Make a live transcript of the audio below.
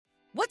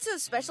What's so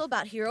special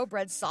about Hero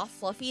Bread's soft,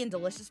 fluffy, and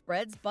delicious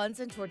breads, buns,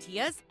 and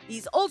tortillas?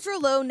 These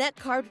ultra-low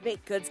net-carb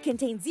baked goods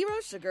contain zero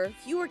sugar,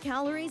 fewer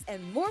calories,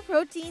 and more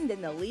protein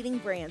than the leading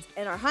brands,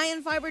 and are high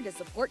in fiber to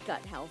support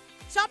gut health.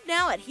 Shop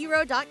now at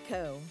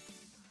hero.co.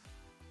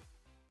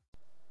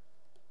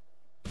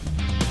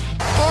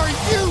 Are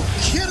you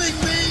kidding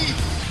me?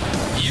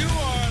 You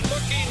are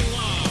looking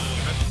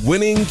live.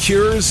 Winning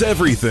cures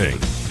everything.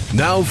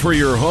 Now for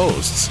your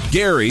hosts,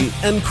 Gary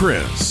and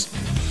Chris.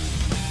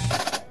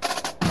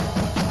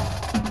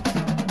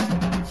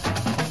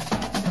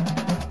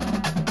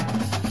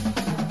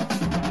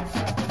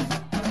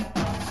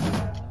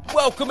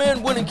 Welcome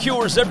in, Winning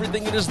Cures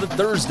Everything. It is the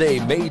Thursday,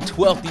 May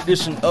 12th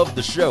edition of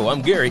the show.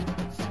 I'm Gary.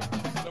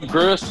 I'm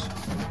Chris.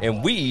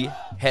 And we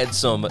had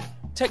some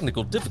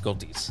technical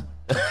difficulties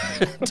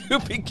to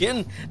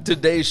begin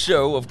today's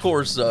show. Of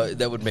course,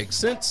 that would make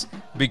sense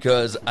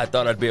because I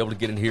thought I'd be able to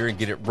get in here and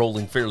get it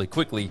rolling fairly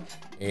quickly.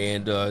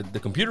 And the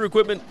computer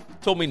equipment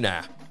told me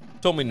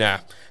nah.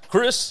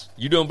 Chris,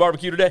 you doing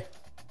barbecue today?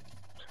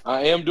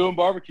 I am doing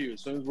barbecue.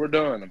 As soon as we're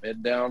done, I'm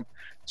heading down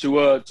to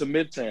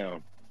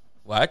Midtown.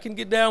 Well, I can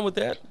get down with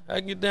that.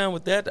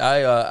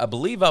 I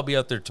believe I'll be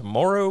out there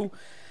tomorrow,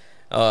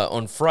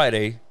 on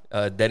Friday.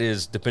 That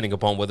is depending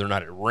upon whether or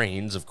not it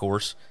rains, of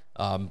course.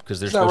 Because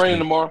there's not raining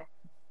tomorrow.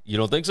 You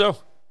don't think so?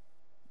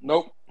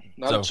 Nope,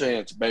 not a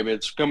chance, baby.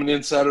 It's coming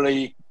in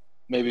Saturday,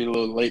 maybe a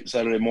little late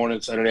Saturday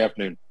morning, Saturday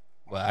afternoon.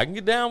 Well, I can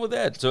get down with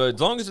that. So as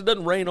long as it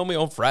doesn't rain on me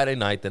on Friday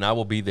night, then I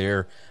will be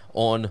there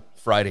on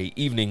Friday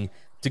evening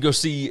to go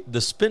see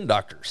the Spin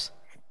Doctors.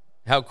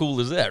 How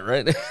cool is that,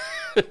 right?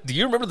 Do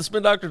you remember the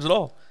Spin Doctors at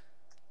all?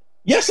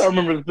 Yes, I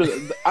remember.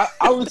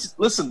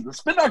 Listen, the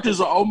Spin Doctors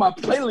are on my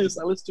playlist.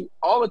 I listen to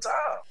all the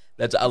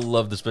time. I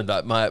love the Spin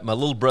Doctors. My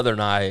little brother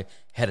and I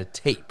had a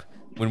tape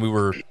when we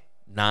were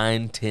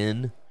 9,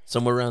 10,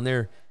 somewhere around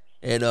there,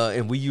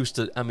 and we used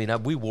to.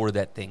 We wore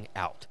that thing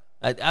out.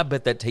 I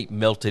bet that tape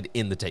melted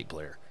in the tape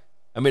player.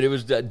 I mean, it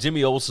was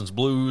Jimmy Olsen's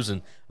Blues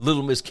and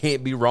Little Miss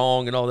Can't Be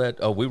Wrong and all that.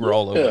 Oh, we were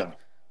all over it.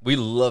 We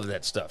love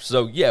that stuff.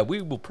 So, yeah,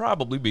 we will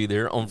probably be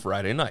there on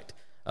Friday night,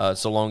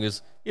 so long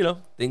as,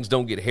 things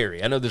don't get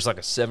hairy. I know there's like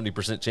a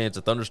 70% chance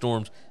of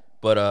thunderstorms,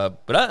 but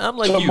I'm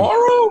like tomorrow?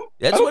 You.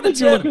 That's what it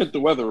said. Looking at the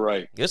weather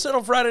right. It said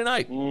on Friday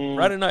night.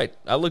 Friday night.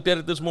 I looked at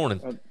it this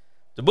morning.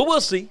 But we'll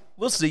see.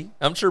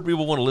 I'm sure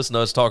people want to listen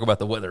to us talk about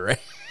the weather, right?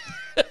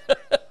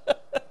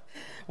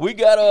 We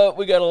got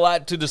a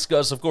lot to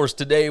discuss. Of course,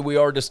 today we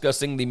are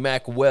discussing the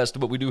MAC West,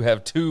 but we do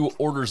have 2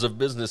 orders of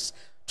business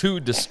to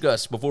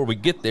discuss before we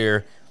get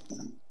there.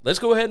 Let's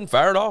go ahead and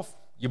fire it off.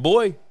 Your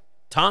boy,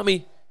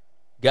 Tommy,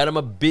 got him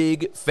a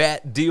big,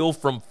 fat deal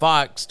from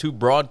Fox to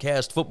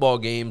broadcast football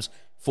games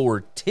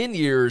for 10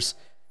 years,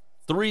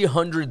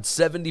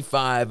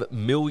 $375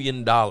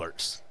 million.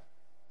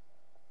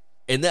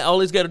 And that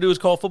all he's got to do is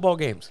call football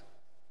games.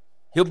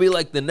 He'll be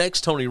like the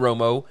next Tony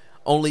Romo,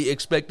 only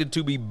expected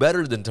to be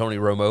better than Tony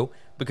Romo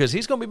because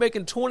he's going to be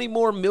making $20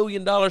 more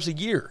million a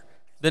year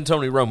than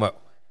Tony Romo.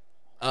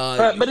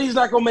 But he's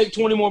not going to make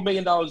 $20 more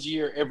million a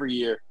year every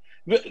year.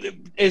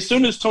 As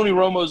soon as Tony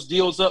Romo's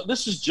deal's up,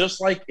 this is just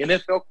like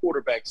NFL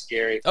quarterbacks,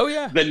 Gary. Oh,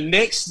 yeah. The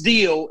next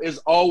deal is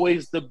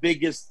always the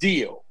biggest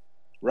deal,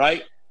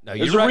 right? No,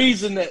 There's a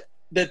reason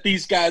that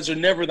these guys are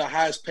never the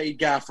highest paid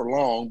guy for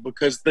long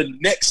because the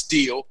next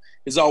deal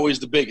is always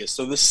the biggest.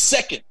 So the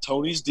second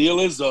Tony's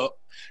deal is up,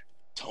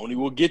 Tony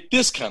will get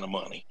this kind of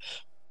money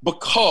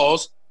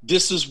because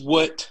this is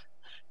what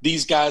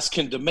these guys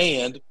can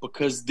demand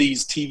because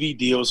these TV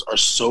deals are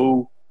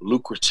so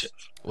lucrative.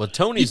 Well,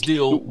 Tony's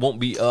deal won't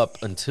be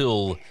up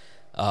until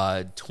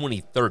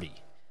 2030.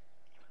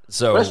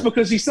 So that's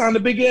because he signed a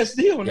big ass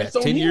deal. And yeah, that's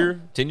on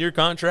 10-year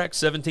contract,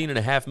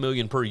 $17.5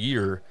 million per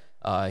year.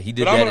 He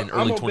did that in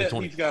early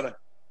 2020.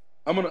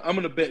 I'm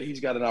gonna bet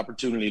he's got an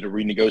opportunity to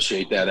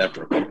renegotiate that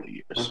after a couple of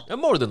years.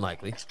 More than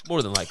likely. So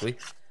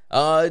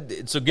I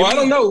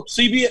don't know.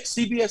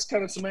 CBS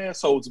kind of some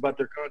assholes about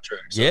their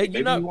contracts. So yeah,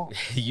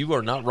 you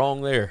are not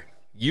wrong there.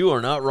 You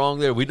are not wrong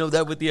there. We know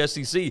that with the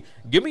SEC.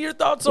 Give me your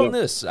thoughts on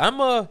this. I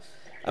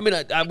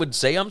would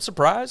say I'm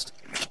surprised,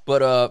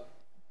 but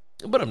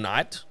I'm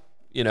not.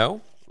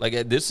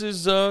 This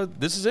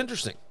is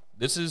interesting.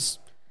 This is.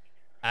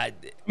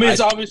 It's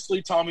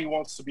obviously Tommy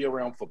wants to be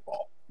around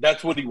football.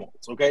 That's what he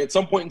wants. Okay, at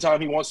some point in time,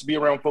 he wants to be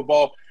around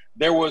football.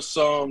 There was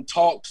some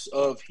talks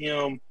of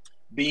him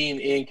being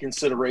in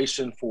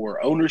consideration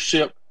for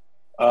ownership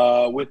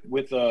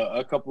with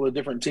a couple of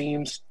different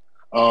teams.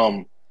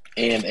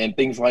 And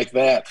things like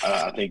that.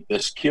 I think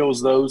this kills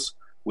those,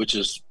 which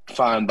is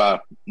fine by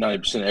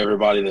 90% of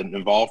everybody that's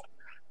involved.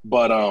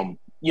 But,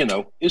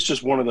 it's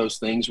just one of those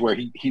things where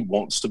he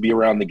wants to be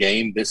around the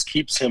game. This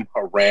keeps him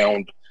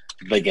around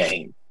the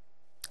game.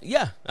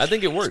 Yeah, I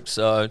think it works.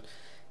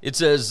 It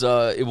says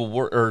it will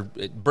work, or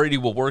Brady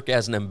will work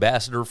as an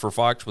ambassador for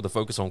Fox with a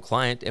focus on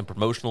client and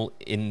promotional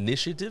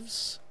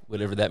initiatives,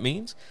 whatever that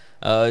means.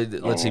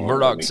 Let's see.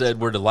 Murdoch said,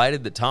 "We're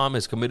delighted that Tom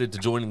is committed to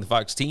joining the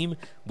Fox team.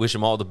 Wish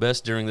him all the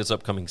best during this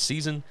upcoming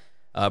season."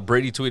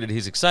 Brady tweeted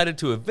he's excited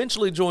to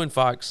eventually join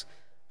Fox.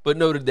 but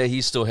noted that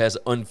he still has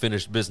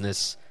unfinished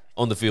business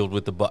on the field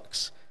with the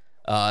Bucs.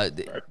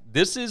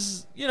 This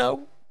is,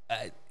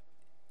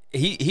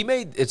 he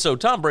made it. So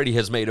Tom Brady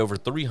has made over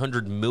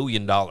 $300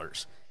 million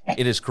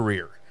in his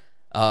career.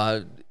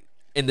 And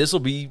this will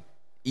be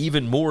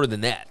even more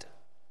than that.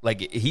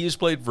 Like, he's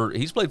played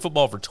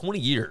football for 20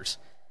 years,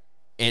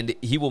 and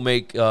he will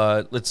make,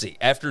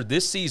 after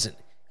this season,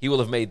 he will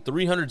have made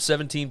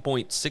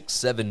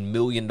 $317.67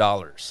 million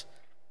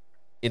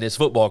in his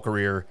football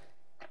career,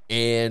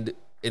 and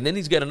then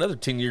he's got another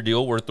 10-year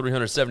deal worth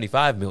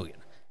 $375 million.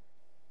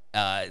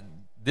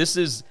 This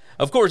is,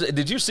 of course,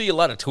 did you see a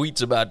lot of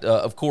tweets about,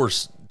 of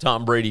course,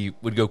 Tom Brady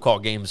would go call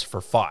games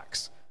for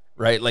Fox,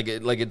 right? Like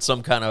it's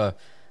some kind of,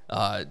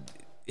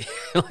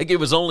 like it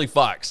was only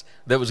Fox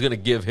that was going to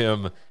give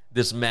him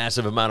this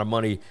massive amount of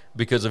money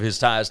because of his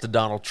ties to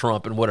Donald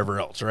Trump and whatever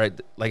else, right?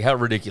 Like, how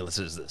ridiculous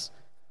is this?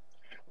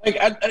 Like,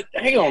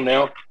 hang on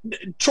now.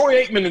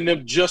 Troy Aikman and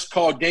them just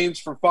called games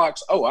for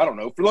Fox, I don't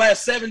know, for the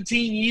last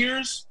 17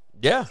 years?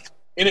 Yeah.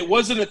 And it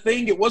wasn't a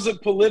thing? It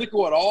wasn't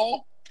political at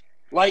all?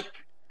 Like,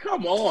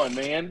 come on,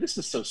 man. This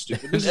is so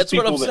stupid. That's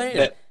what I'm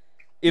saying.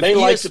 They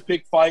like to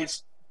pick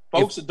fights.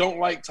 Folks that don't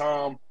like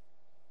Tom.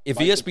 If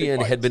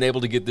ESPN had been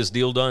able to get this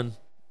deal done,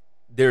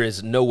 there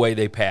is no way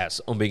they pass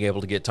on being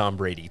able to get Tom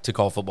Brady to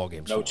call football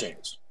games. No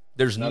chance.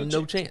 There's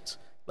no chance.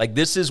 Like,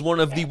 this is one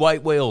of the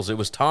white whales. It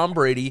was Tom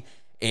Brady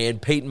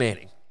and Peyton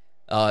Manning.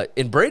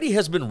 And Brady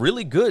has been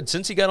really good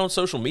since he got on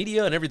social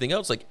media and everything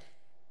else. Like,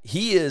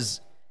 he has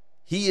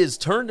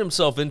turned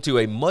himself into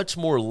a much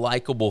more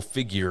likable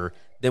figure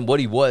than what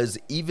he was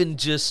even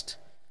just,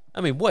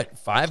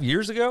 5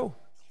 years ago?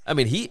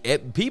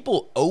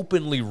 People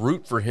openly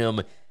root for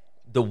him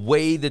the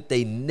way that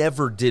they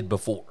never did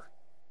before.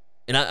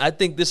 And I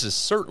think this is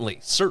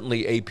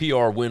certainly a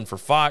PR win for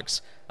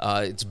Fox.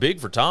 It's big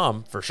for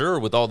Tom, for sure,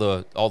 with all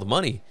the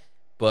money.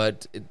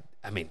 But,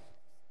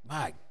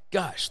 my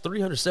gosh,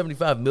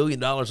 $375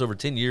 million over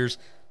 10 years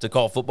to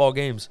call football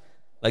games.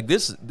 Like,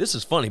 this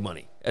is funny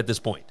money at this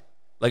point.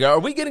 Like, are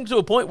we getting to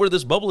a point where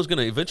this bubble is going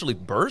to eventually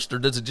burst, or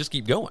does it just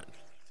keep going?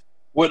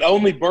 Would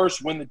only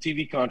burst when the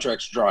TV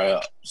contracts dry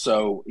up.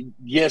 So,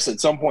 yes,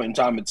 at some point in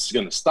time it's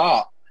going to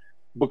stop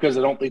because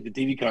I don't think the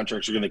TV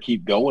contracts are going to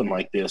keep going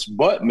like this.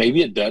 But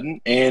maybe it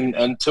doesn't, and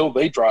until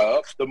they dry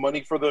up, the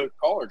money for the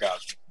caller guys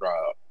will dry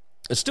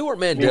up. Stuart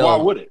Mandel, why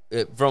would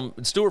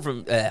it?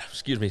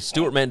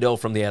 Stuart Mandel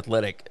from The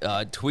Athletic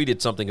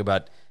tweeted something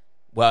about,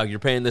 wow, you're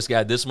paying this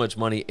guy this much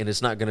money, and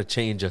it's not going to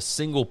change a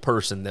single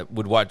person that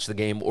would watch the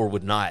game or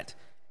would not.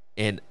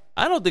 And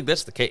I don't think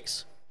that's the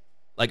case.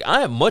 Like,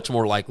 I am much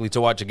more likely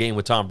to watch a game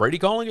with Tom Brady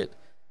calling it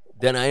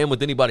than I am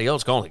with anybody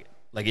else calling it.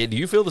 Like, do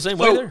you feel the same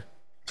way there?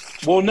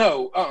 Well,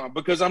 no,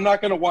 because I'm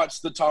not going to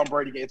watch the Tom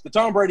Brady game. If the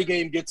Tom Brady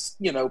game gets,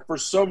 for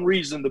some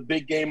reason, the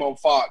big game on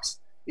Fox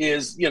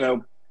is,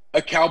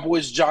 a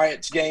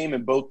Cowboys-Giants game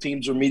and both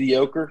teams are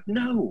mediocre,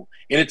 no.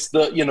 And it's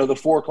the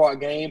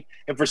 4:00 game,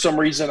 and for some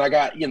reason I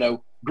got,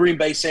 Green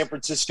Bay, San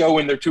Francisco,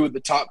 and they're two of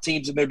the top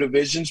teams in their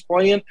divisions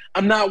playing,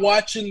 I'm not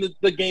watching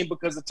the game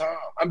because of Tom.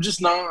 I'm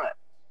just not.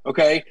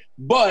 Okay,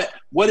 but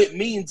what it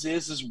means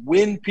is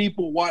when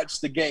people watch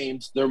the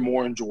games, they're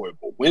more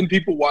enjoyable. When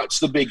people watch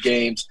the big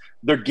games,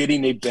 they're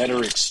getting a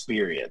better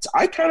experience.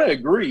 I kind of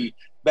agree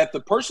that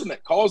the person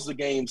that calls the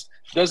games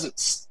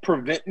doesn't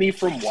prevent me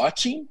from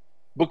watching,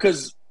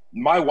 because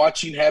my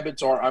watching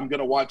habits are I'm going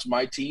to watch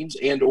my teams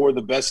and or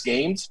the best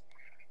games,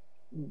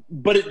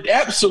 but it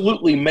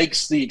absolutely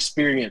makes the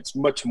experience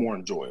much more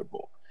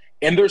enjoyable.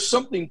 And there's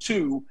something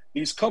to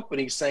these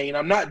companies saying,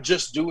 I'm not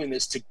just doing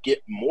this to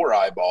get more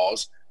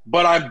eyeballs,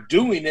 but I'm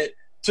doing it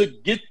to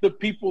get the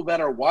people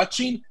that are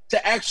watching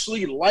to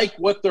actually like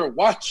what they're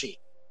watching.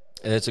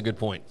 And that's a good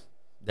point.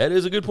 That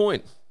is a good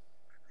point.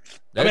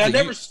 I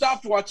never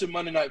stopped watching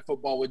Monday Night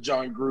Football with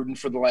John Gruden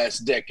for the last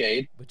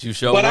decade. But you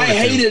show. But I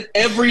hated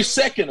every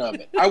second of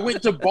it. I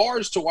went to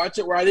bars to watch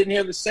it where I didn't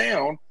hear the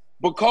sound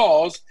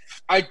because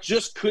I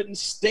just couldn't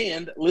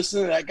stand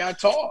listening to that guy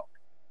talk.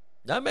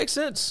 That makes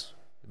sense.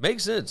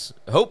 Makes sense.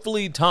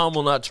 Hopefully, Tom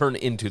will not turn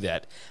into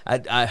that.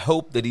 I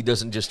hope that he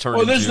doesn't just turn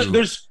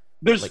into.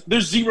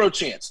 There's zero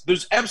chance.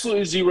 There's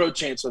absolutely zero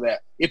chance of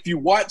that. If you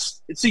watch,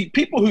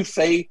 people who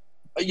say,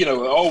 we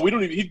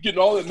don't even, he's getting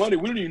all that money,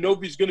 we don't even know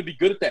if he's going to be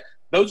good at that.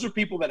 Those are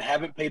people that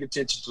haven't paid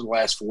attention to the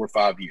last 4 or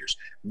 5 years.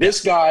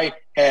 This guy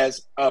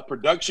has a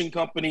production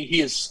company.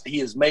 He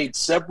has made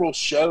several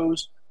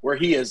shows where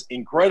he is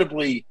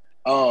incredibly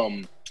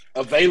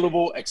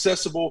available,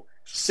 accessible,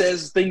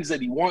 says things that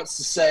he wants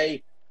to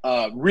say.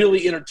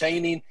 Really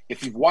entertaining.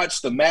 If you've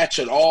watched the match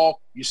at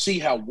all, you see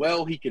how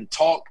well he can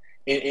talk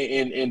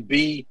and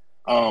be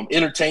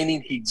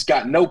entertaining. He's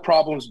got no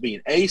problems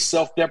being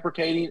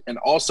self-deprecating and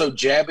also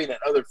jabbing at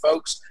other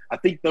folks. I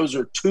think those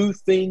are two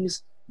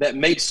things that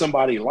make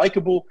somebody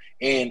likable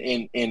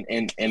and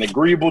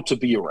agreeable to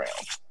be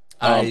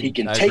around. He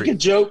can take a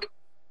joke.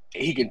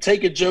 He can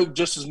take a joke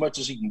just as much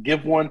as he can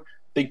give one.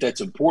 I think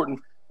that's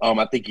important.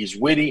 I think he's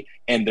witty,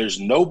 and there's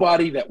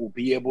nobody that will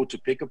be able to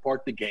pick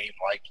apart the game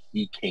like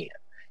he can.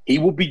 He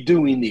will be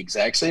doing the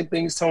exact same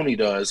things Tony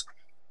does,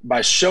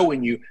 by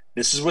showing you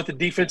this is what the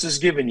defense is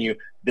giving you.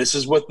 This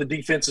is what the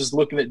defense is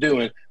looking at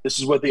doing. This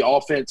is what the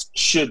offense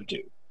should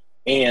do.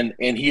 And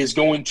he is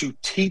going to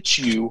teach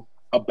you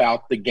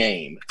about the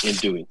game in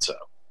doing so.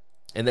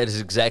 And that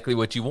is exactly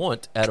what you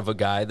want out of a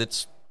guy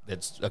that's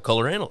a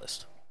color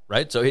analyst,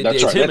 right? So that's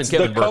it's right. him That's and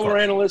Kevin the color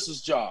Burkhardt.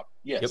 analyst's job.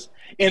 Yes. Yep.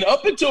 And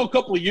up until a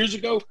couple of years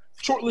ago,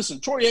 Troy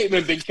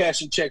Aikman been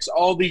cashing checks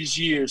all these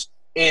years,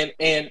 and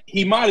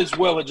he might as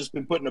well have just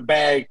been putting a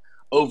bag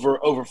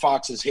over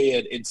Fox's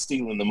head and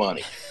stealing the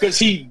money, because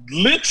he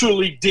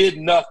literally did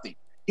nothing.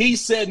 He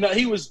said no.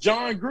 He was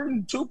John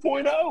Gruden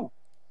 2.0.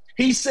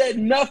 He said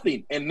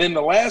nothing. And then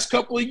the last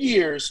couple of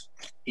years,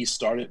 he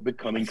started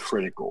becoming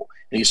critical.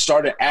 And he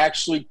started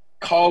actually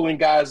calling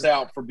guys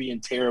out for being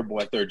terrible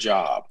at their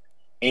job.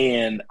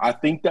 And I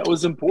think that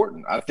was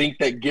important. I think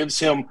that gives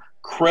him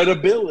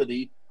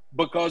credibility,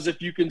 because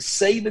if you can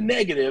say the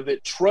negative,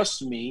 it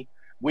trusts me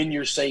when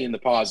you're saying the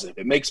positive.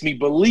 It makes me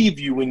believe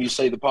you when you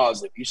say the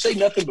positive. You say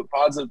nothing but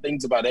positive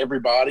things about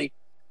everybody,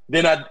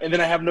 then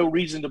I have no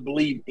reason to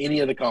believe any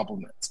of the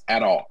compliments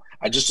at all.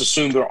 I just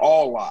assume they're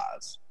all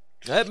lies.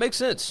 That makes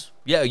sense.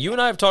 Yeah, you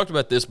and I have talked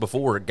about this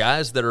before.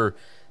 Guys that are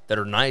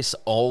nice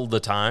all the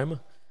time.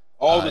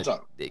 All the time.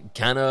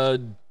 Kind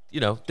of,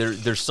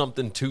 there's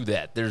something to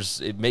that.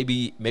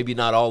 Maybe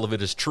not all of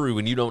it is true,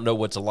 and you don't know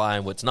what's a lie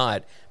and what's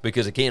not,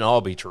 because it can't all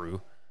be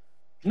true.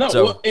 No,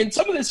 So, and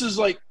some of this is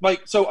like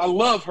so I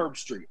love Herb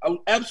Street. I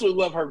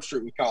absolutely love Herb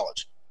Street with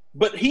college.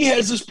 But he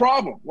has this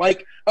problem.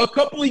 Like a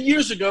couple of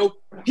years ago,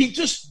 he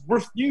just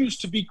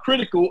refused to be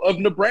critical of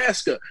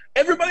Nebraska.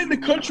 Everybody in the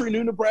country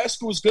knew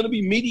Nebraska was going to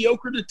be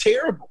mediocre to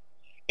terrible.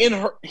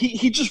 And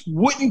he just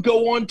wouldn't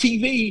go on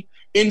TV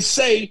and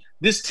say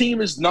this team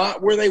is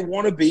not where they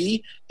want to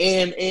be,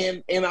 and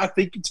I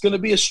think it's going to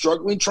be a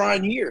struggling,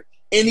 trying year.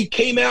 And he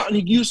came out and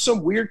he used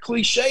some weird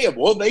cliche of,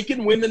 well, they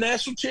can win the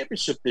national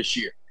championship this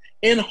year.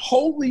 And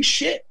holy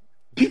shit,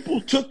 people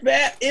took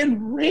that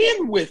and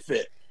ran with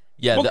it.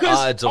 yeah, Because the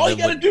odds all of you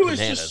them got to went do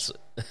bananas. is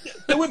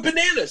just they went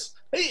bananas.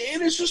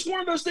 And it's just one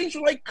of those things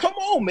where, like, come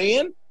on,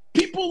 man.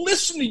 People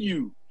listen to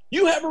you.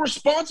 You have a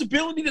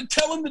responsibility to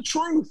tell them the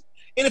truth.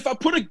 And if I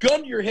put a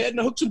gun to your head and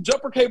I hook some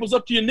jumper cables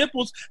up to your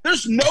nipples,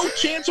 there's no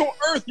chance on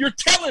earth you're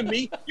telling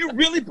me you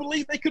really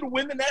believe they could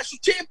win the national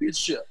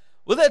championship.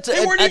 Well, that's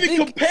They weren't I even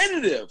think,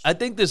 competitive. I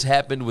think this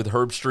happened with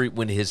Herb Street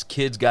when his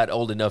kids got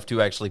old enough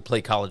to actually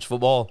play college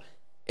football.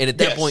 And at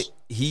that Yes. point,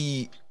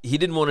 he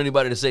didn't want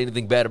anybody to say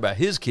anything bad about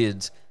his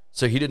kids,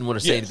 so he didn't want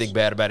to say Yes. anything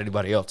bad about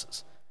anybody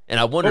else's. And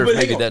I wonder Well, if but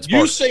maybe hang on. that's you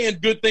part. saying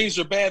good things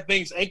or bad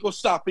things ain't gonna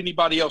stop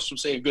anybody else from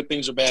saying good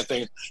things or bad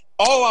things.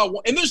 All I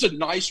want, and there's a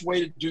nice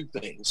way to do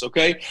things,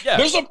 okay? Yeah.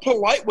 There's a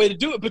polite way to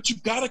do it, but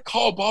you've got to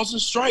call balls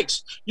and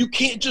strikes. You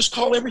can't just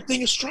call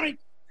everything a strike.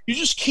 You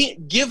just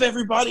can't give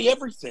everybody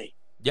everything.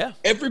 Yeah,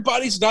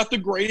 Everybody's not the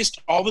greatest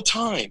all the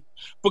time,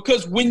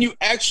 because when you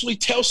actually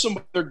tell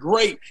somebody they're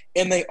great,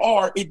 and they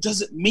are, it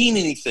doesn't mean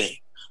anything,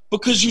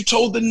 because you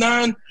told the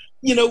 9,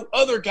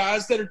 other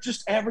guys that are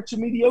just average to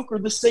mediocre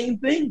the same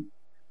thing.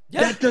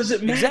 yeah, That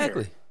doesn't matter.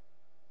 exactly.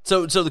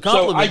 So the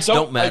compliments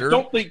don't matter. I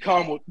don't think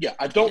Tom will. Yeah,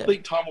 I don't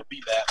think Tom will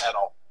be that at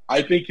all.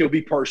 I think he'll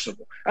be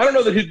personable. I don't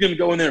know that he's going to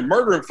go in there and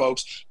murdering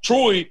folks.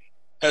 Troy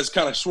has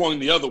kind of swung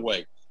the other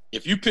way.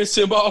 If you piss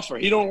him off, or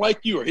he don't like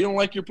you, or he don't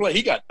like your play,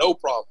 he got no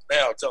problem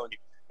now telling you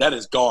that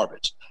is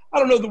garbage. I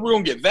don't know that we're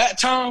going to get that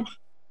Tom,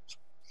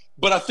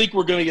 but I think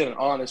we're going to get an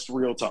honest,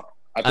 real Tom.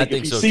 I think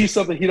if he so, sees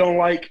something he don't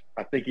like,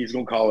 I think he's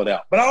going to call it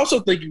out. But I also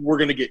think we're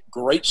going to get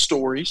great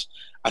stories.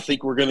 I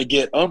think we're going to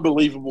get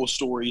unbelievable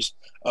stories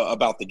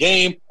about the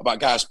game, about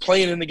guys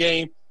playing in the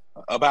game,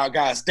 about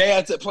guys'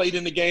 dads that played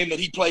in the game that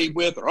he played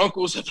with, or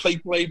uncles that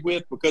played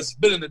with, because he's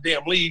been in the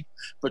damn league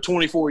for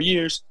 24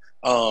 years.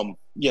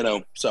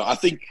 So I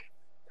think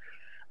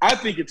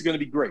it's going to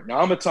be great. Now,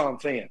 I'm a Tom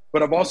fan,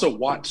 but I've also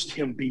watched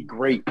him be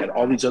great at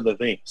all these other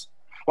things.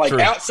 Like,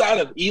 True. outside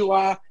of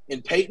Eli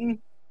and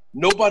Peyton,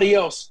 nobody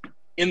else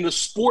in the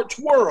sports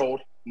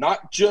world,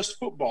 not just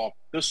football,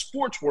 the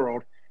sports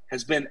world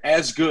has been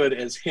as good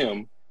as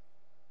him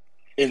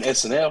in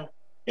SNL.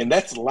 And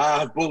that's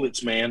live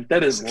bullets, man.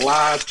 That is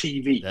live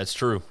TV. That's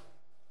true.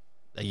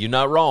 You're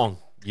not wrong.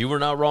 You were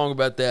not wrong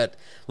about that.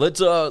 Let's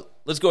go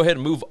ahead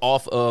and move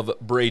off of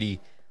Brady.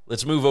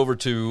 Let's move over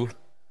to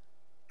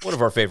one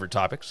of our favorite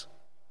topics,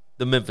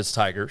 the Memphis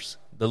Tigers.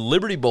 The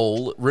Liberty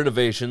Bowl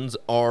renovations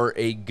are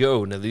a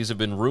go. Now, these have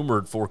been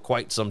rumored for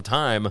quite some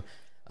time,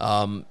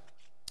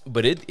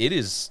 but it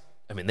is,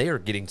 they are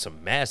getting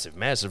some massive,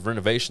 massive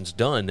renovations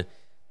done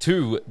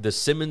to the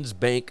Simmons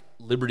Bank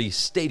Liberty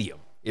Stadium.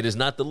 It is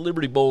not the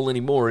Liberty Bowl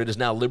anymore. It is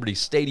now Liberty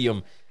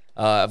Stadium.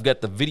 I've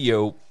got the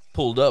video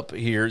pulled up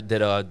here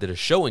that is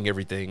showing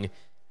everything.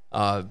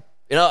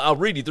 And I'll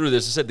read you through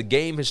this. It said the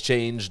game has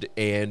changed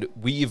and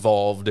we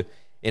evolved,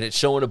 and it's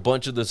showing a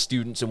bunch of the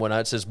students and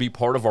whatnot. It says be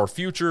part of our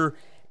future,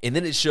 and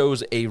then it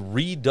shows a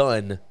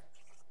redone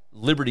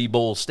Liberty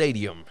Bowl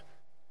Stadium,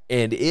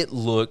 and it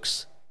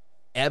looks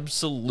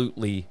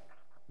absolutely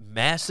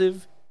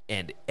massive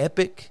and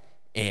epic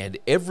and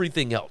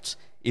everything else.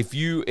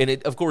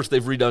 Of course,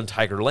 they've redone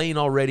Tiger Lane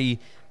already.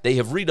 They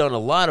have redone a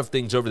lot of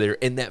things over there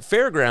in that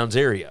fairgrounds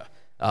area.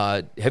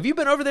 Have you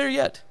been over there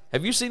yet?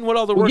 Have you seen what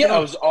all they're working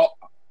on?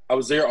 I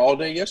was there all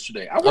day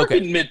yesterday. I work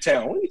in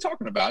Midtown. What are you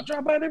talking about? I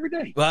drive by it every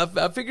day. Well,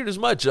 I figured as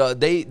much.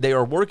 They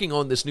are working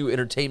on this new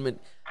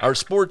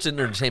sports and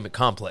entertainment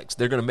complex.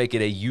 They're going to make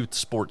it a youth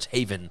sports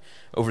haven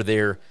over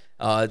there.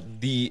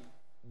 The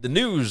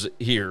news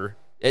here,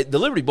 the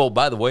Liberty Bowl,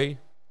 by the way,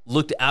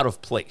 looked out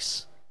of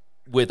place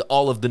with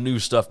all of the new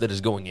stuff that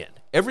is going in.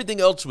 Everything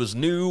else was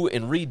new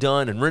and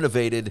redone and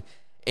renovated,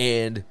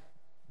 and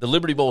the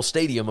Liberty Bowl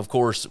stadium, of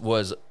course,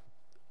 was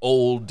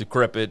old,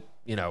 decrepit,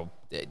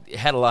 it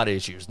had a lot of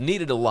issues,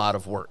 needed a lot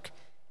of work.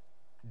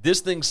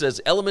 This thing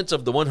says elements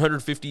of the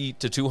 $150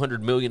 to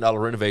 $200 million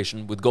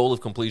renovation with goal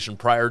of completion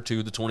prior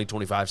to the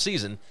 2025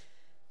 season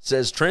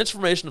says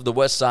transformation of the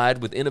west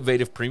side with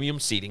innovative premium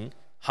seating,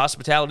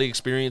 hospitality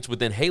experience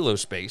within Halo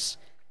space,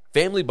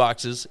 family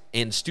boxes,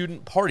 and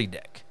student party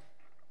deck.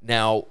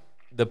 Now,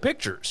 the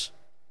pictures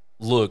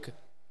look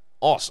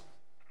awesome.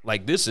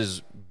 Like, this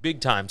is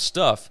big-time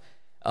stuff.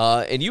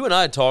 And you and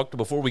I talked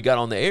before we got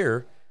on the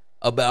air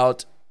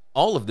about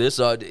all of this.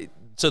 So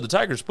the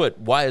Tigers put,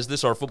 why is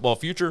this our football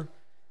future?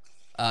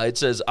 It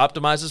says,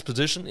 optimizes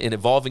position in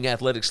evolving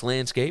athletics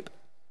landscape,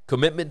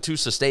 commitment to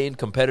sustained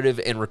competitive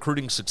and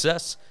recruiting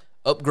success,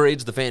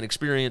 upgrades the fan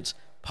experience,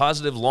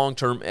 positive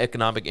long-term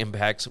economic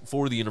impacts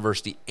for the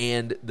university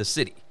and the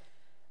city.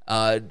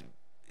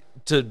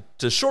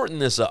 To shorten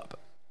this up,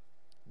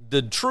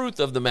 the truth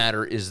of the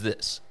matter is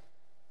this.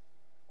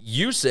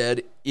 You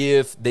said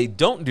if they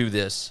don't do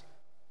this,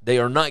 they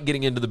are not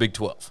getting into the Big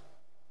 12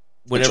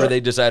 whenever they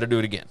decide to do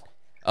it again.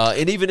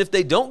 And even if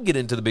they don't get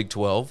into the Big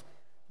 12,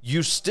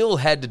 you still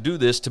had to do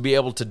this to be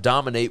able to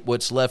dominate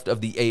what's left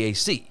of the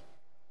AAC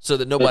so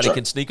that nobody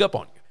can sneak up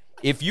on you.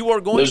 If you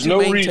are going to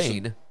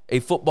maintain a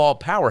football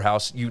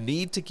powerhouse, you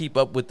need to keep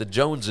up with the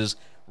Joneses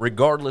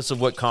regardless of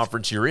what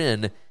conference you're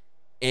in.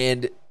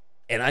 And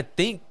I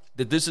think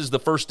that this is the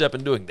first step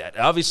in doing that.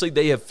 Obviously,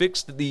 they have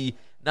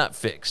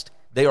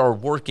they are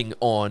working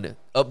on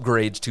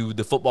upgrades to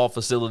the football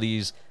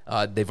facilities.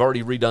 They've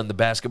already redone the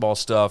basketball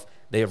stuff.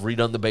 They have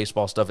redone the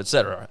baseball stuff,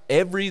 etc.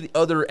 Every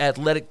other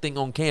athletic thing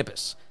on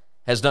campus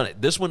has done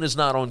it. This one is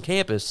not on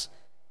campus,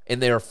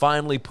 and they are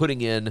finally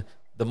putting in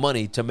the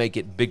money to make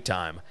it big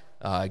time.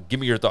 Give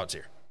me your thoughts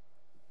here.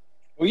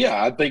 Well,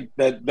 yeah, I think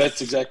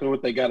that's exactly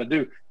what they got to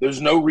do.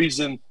 There's no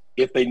reason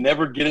if they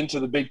never get into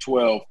the Big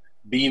 12,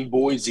 being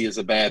Boise is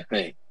a bad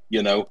thing.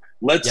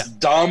 Let's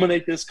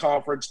dominate this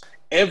conference.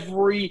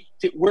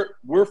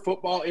 We're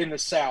football in the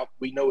South.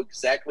 We know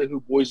exactly who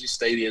Boise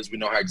State is. We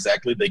know how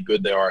exactly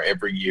good they are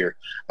every year.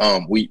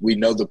 We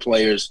know the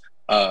players.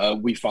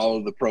 We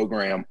follow the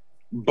program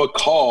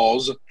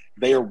because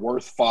they are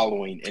worth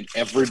following, and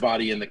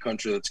everybody in the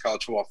country that's a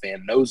college football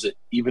fan knows it,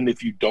 even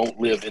if you don't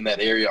live in that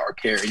area or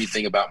care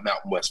anything about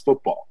Mountain West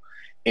football.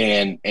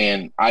 And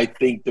I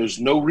think there's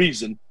no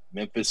reason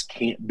Memphis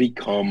can't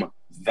become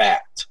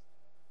that.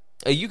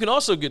 You can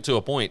also get to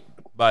a point,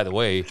 by the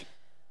way,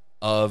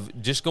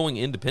 of just going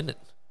independent.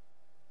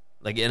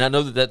 And I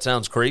know that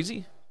sounds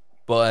crazy,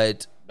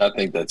 but I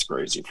think that's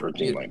crazy for a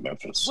team like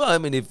Memphis. Well, I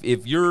mean,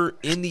 if you're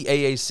in the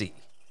AAC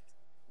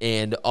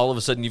and all of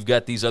a sudden you've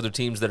got these other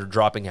teams that are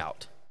dropping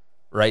out,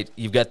 right?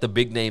 You've got the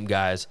big name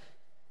guys.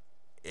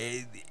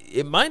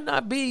 It might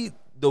not be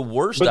the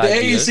worst idea. But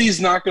the AAC is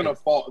not going to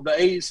fall. The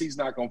AAC is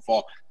not going to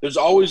fall. There's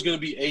always going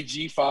to be a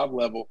G5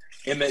 level,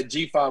 and that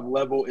G5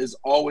 level is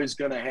always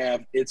going to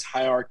have its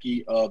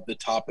hierarchy of the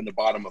top and the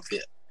bottom of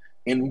it.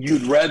 And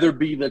you'd rather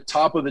be the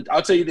top of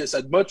I'll tell you this,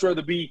 I'd much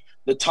rather be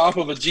the top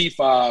of a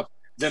G5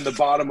 than the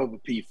bottom of a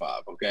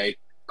P5, okay?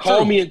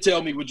 Call me and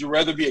tell me, would you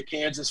rather be a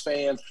Kansas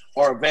fan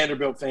or a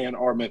Vanderbilt fan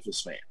or a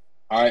Memphis fan?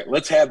 All right,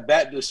 let's have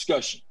that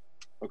discussion,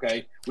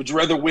 okay? Would you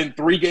rather win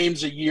 3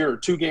 games a year or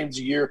 2 games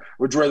a year? Or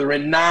would you rather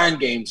win 9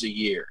 games a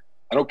year?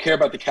 I don't care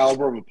about the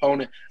caliber of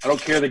opponent. I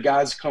don't care the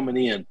guys coming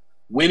in.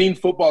 Winning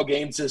football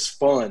games is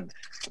fun.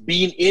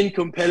 Being in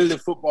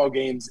competitive football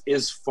games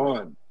is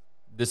fun.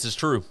 This is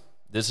true.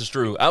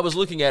 I was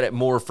looking at it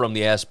more from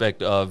the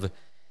aspect of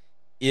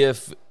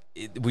if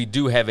we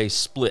do have a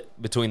split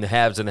between the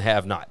haves and the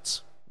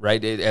have-nots,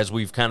 right? As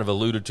we've kind of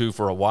alluded to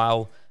for a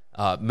while,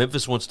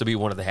 Memphis wants to be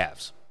one of the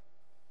haves.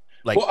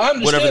 Well, I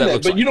understand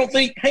that, but you don't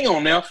think – hang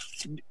on now.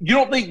 You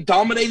don't think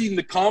dominating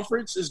the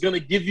conference is going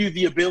to give you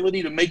the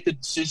ability to make the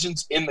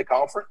decisions in the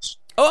conference?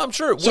 Oh, I'm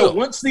sure it will. So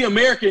once the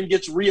American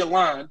gets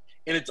realigned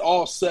and it's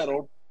all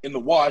settled in the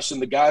wash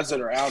and the guys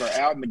that are out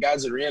and the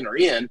guys that are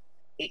in,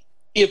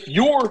 if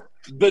you're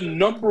the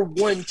number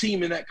 1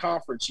 team in that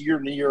conference year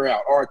in and year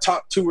out, or a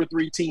top 2 or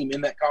 3 team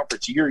in that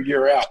conference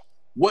year out,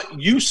 what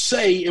you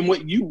say and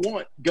what you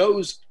want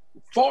goes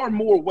far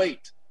more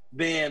weight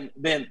than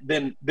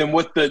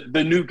what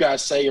the new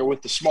guys say or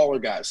what the smaller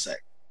guys say.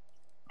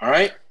 All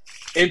right?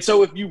 And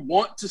so if you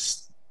want to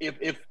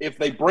if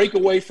they break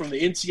away from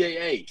the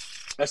NCAA,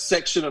 a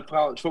section of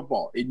college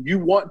football, and you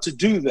want to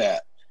do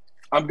that,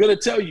 I'm going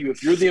to tell you,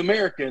 if you're the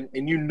American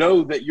and you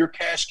know that your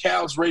cash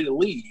cow's ready to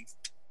leave,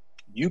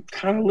 you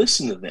kind of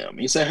listen to them.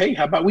 You say, hey,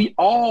 how about we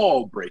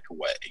all break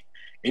away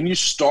and you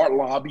start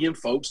lobbying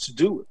folks to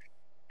do it.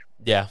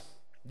 Yeah.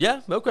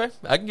 Yeah, okay.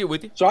 I can get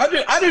with you. So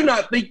I do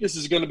not think this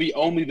is going to be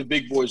only the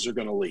big boys are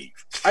going to leave.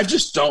 I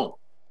just don't.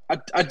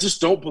 I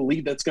just don't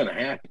believe that's going to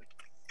happen.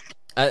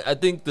 I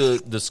think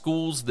the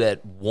schools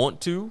that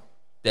want to,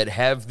 that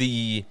have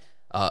the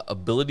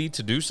ability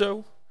to do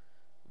so,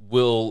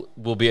 will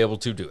be able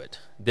to do it.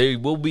 They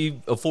will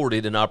be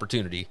afforded an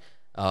opportunity.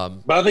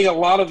 But I think a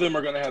lot of them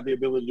are going to have the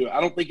ability to do it.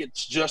 I don't think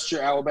it's just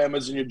your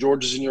Alabamas and your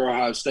Georgias and your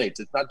Ohio States.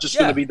 It's not just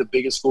going to be the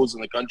biggest schools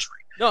in the country.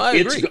 No, I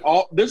agree.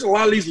 There's a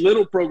lot of these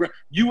little programs.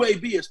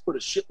 UAB has put a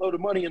shitload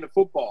of money into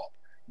football.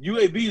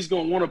 UAB is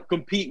going to want to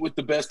compete with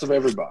the best of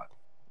everybody.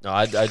 No,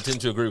 I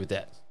tend to agree with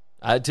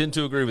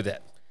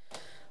that.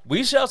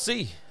 We shall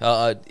see.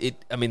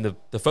 The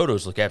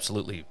photos look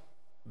absolutely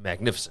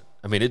magnificent.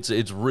 I mean,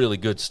 it's really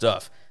good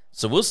stuff.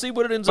 So we'll see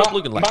what it ends up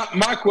looking like.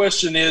 My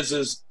question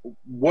is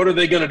what are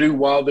they going to do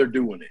while they're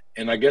doing it?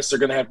 And I guess they're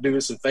going to have to do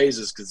this in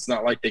phases because it's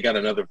not like they got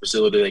another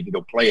facility they can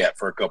go play at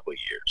for a couple of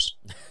years.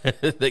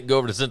 They can go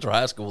over to Central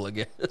High School, I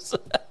guess.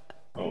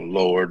 Oh,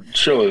 Lord.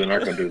 Surely they're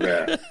not going to do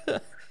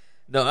that.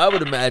 No, I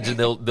would imagine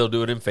they'll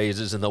do it in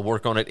phases and they'll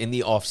work on it in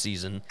the off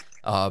season.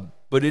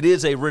 But it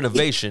is a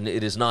renovation.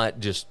 It is not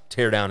just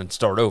tear down and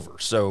start over.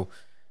 So,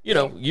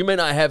 you may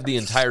not have the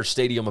entire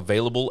stadium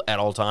available at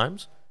all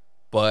times,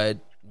 but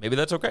maybe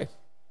that's okay.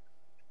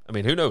 I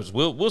mean, who knows?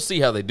 We'll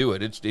see how they do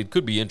it. It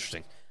could be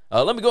interesting.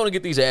 Let me go on and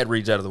get these ad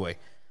reads out of the way.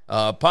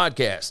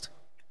 Podcast.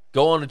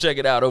 Go on and check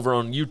it out over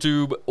on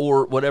YouTube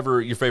or whatever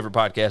your favorite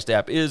podcast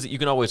app is. You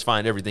can always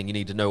find everything you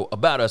need to know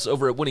about us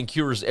over at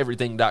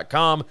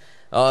winningcureseverything.com.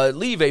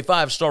 Leave a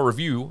 5-star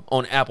review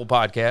on Apple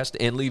Podcast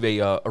and leave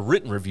a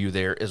written review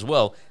there as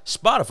well.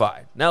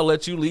 Spotify now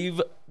lets you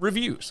leave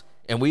reviews,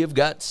 and we have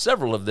got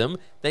several of them.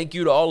 Thank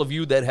you to all of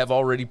you that have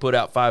already put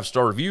out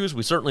 5-star reviews.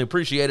 We certainly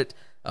appreciate it.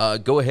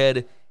 Go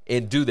ahead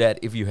and do that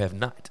if you have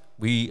not.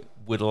 We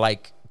would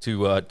like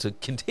to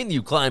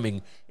continue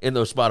climbing in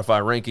those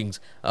Spotify rankings,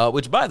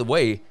 which, by the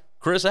way,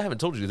 Chris, I haven't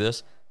told you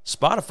this,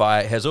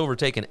 Spotify has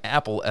overtaken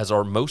Apple as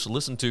our most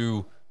listened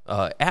to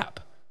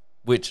app,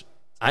 which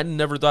I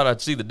never thought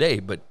I'd see the day,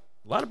 but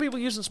a lot of people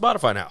using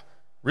Spotify now.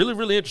 Really,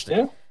 really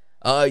interesting.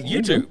 Yeah.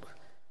 YouTube.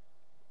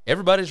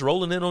 Everybody's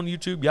rolling in on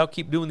YouTube. Y'all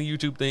keep doing the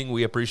YouTube thing.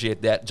 We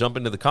appreciate that. Jump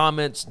into the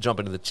comments. Jump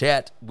into the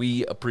chat.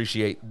 We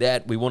appreciate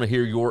that. We want to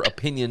hear your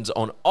opinions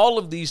on all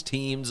of these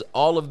teams,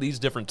 all of these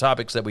different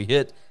topics that we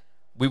hit.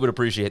 We would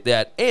appreciate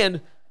that.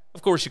 And,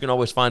 of course, you can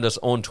always find us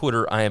on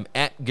Twitter. I am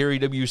at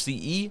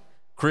GaryWCE.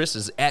 Chris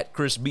is at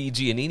Chris B.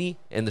 Giannini.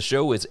 And the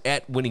show is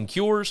at Winning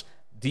Cures.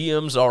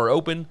 DMs are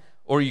open.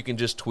 Or you can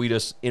just tweet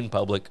us in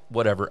public,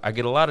 whatever. I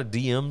get a lot of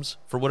DMs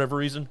for whatever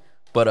reason.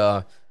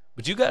 But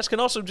you guys can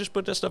also just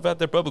put that stuff out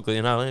there publicly,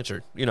 and I'll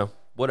answer it.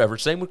 Whatever.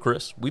 Same with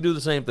Chris. We do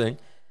the same thing.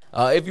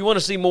 If you want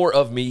to see more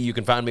of me, you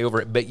can find me over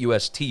at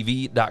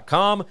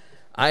betustv.com.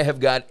 I have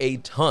got a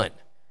ton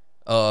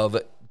of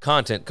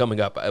content coming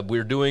up.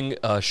 We're doing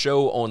a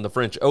show on the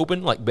French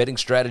Open, like betting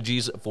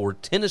strategies for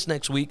tennis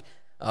next week.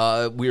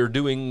 We are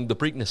doing the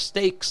Preakness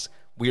Stakes.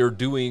 We are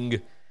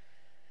doing,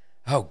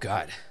 oh,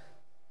 God.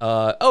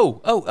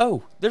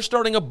 They're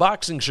starting a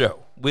boxing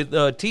show with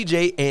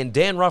TJ and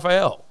Dan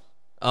Raphael.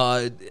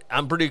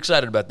 I'm pretty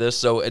excited about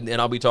this, and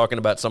I'll be talking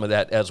about some of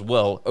that as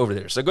well over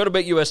there. So go to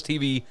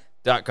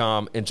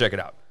betustv.com and check it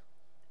out.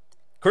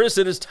 Chris,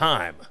 it is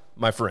time,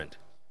 my friend.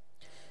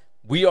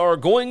 We are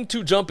going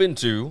to jump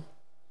into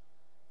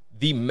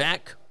the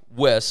MAC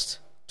West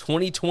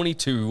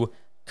 2022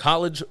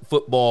 college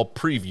football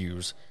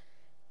previews.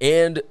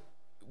 And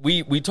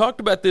we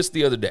talked about this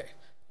the other day.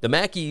 The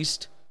MAC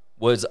East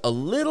was a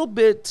little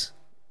bit,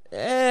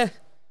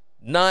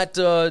 not...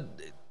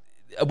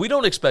 we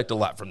don't expect a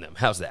lot from them.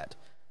 How's that?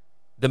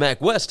 The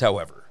MAC West,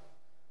 however,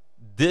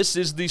 this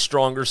is the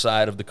stronger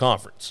side of the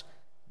conference.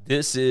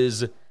 This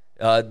is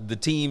the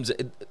teams.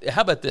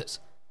 How about this?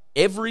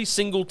 Every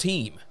single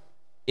team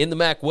in the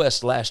MAC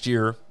West last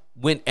year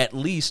went at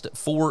least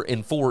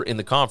 4-4 in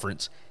the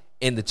conference,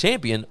 and the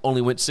champion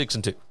only went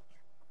 6-2.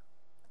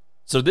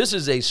 So this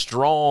is a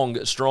strong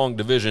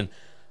division.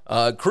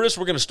 Chris,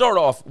 we're going to start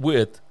off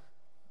with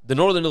the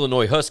Northern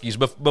Illinois Huskies.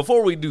 But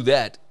before we do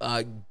that,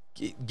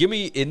 give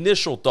me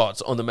initial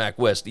thoughts on the MAC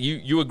West.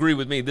 You agree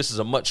with me? This is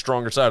a much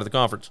stronger side of the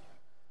conference.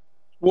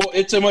 Well,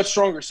 it's a much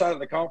stronger side of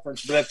the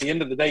conference, but at the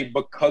end of the day,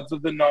 because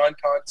of the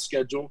non-con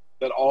schedule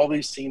that all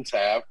these teams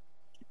have,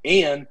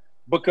 and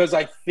because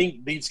I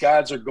think these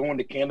guys are going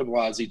to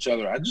cannibalize each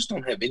other, I just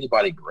don't have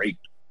anybody great.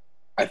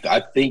 I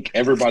think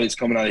everybody's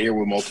coming out of here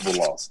with multiple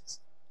losses.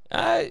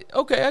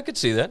 Okay, I could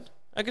see that.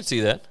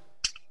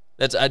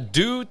 I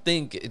do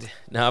think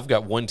now I've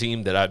got one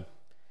team that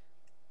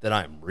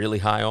I'm really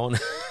high on.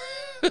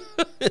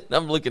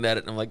 I'm looking at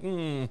it and I'm like,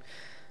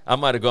 I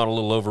might have gone a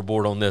little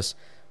overboard on this,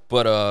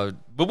 but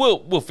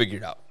we'll figure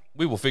it out.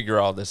 We will figure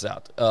all this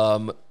out.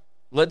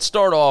 Let's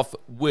start off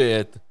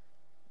with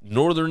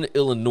Northern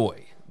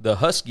Illinois. The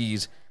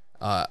Huskies,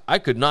 I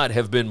could not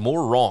have been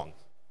more wrong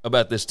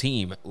about this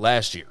team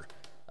last year.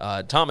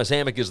 Thomas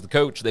Hammock is the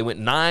coach. They went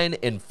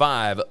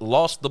 9-5,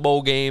 lost the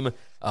bowl game.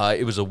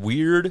 It was a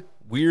weird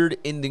weird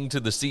ending to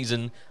the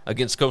season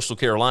against Coastal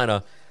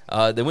Carolina.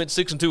 They went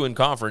 6-2 in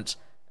conference.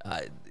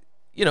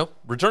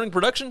 Returning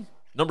production,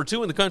 number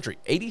 2 in the country,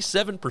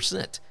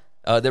 87%.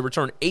 They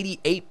return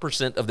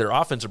 88% of their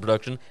offensive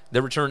production. They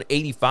return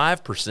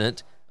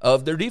 85%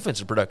 of their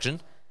defensive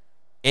production.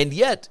 And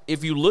yet,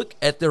 if you look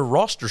at their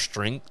roster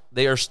strength,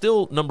 they are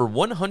still number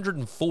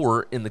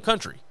 104 in the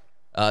country.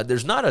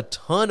 There's not a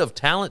ton of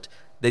talent.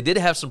 They did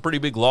have some pretty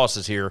big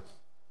losses here.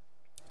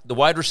 The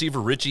wide receiver,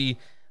 Richie,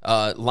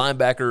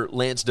 linebacker,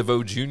 Lance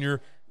DeVoe Jr.,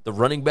 the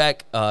running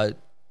back,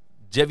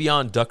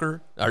 Javion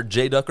Ducker, or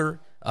Jay Ducker,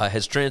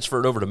 has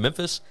transferred over to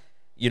Memphis.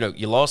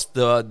 You lost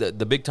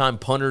the big-time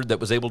punter that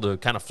was able to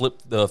kind of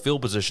flip the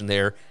field position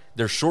there.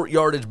 Their short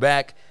yardage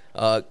back,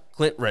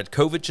 Clint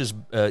Radkovich,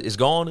 is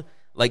gone.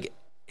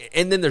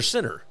 And then their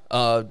center,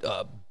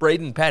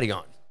 Braden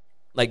Patillon.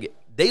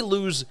 They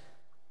lose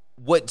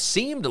what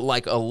seemed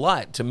like a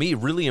lot, to me,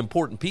 really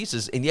important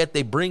pieces, and yet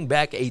they bring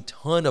back a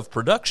ton of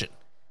production.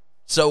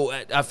 So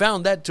I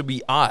found that to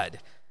be odd.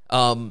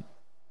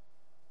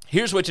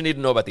 Here's what you need to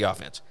know about the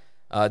offense.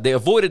 They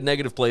avoided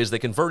negative plays. They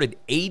converted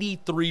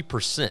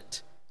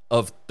 83%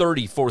 of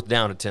 30 fourth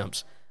down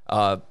attempts.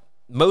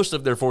 Most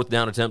of their fourth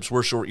down attempts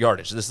were short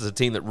yardage. This is a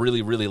team that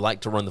really, really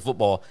liked to run the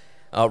football.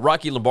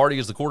 Rocky Lombardi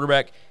is the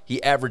quarterback.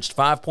 He averaged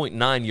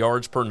 5.9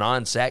 yards per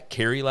non-sack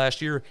carry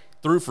last year,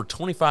 threw for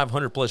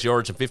 2,500-plus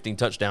yards and 15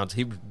 touchdowns.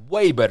 He was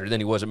way better than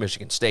he was at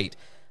Michigan State.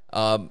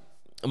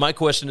 My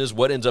question is,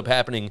 what ends up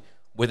happening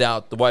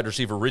without the wide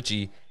receiver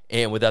Richie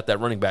and without that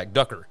running back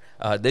Ducker?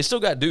 They still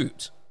got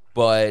dudes,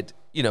 but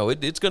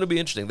it's going to be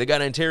interesting. They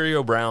got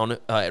Ontario Brown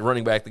at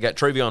running back. They got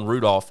Trevon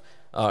Rudolph.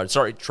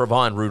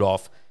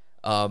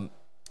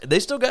 They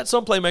still got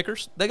some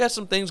playmakers. They got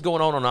some things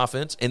going on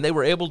offense, and they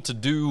were able to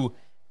do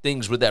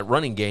things with that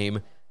running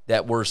game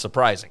that were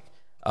surprising.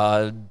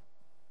 When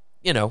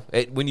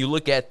you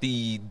look at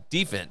the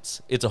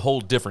defense, it's a whole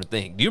different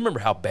thing. Do you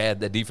remember how bad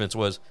that defense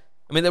was?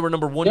 I mean, they were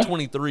number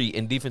 123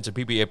 in defensive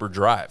PPA per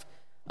drive.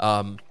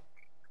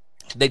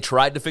 They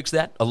tried to fix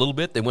that a little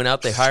bit. They went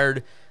out, they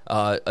hired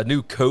a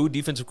new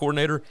co-defensive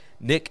coordinator,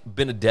 Nick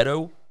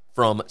Benedetto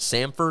from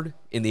Samford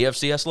in the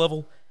FCS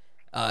level.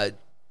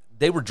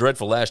 They were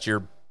dreadful last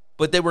year,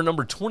 but they were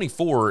number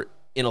 24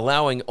 in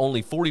allowing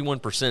only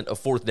 41% of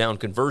fourth down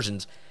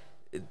conversions.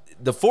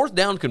 The fourth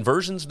down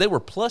conversions, they were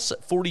plus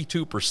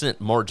 42%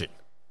 margin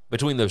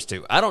between those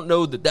two. I don't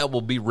know that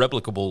will be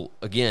replicable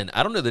again.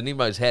 I don't know that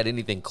anybody's had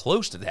anything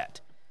close to that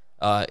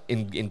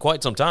in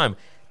quite some time.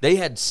 They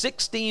had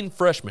 16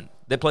 freshmen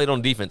that played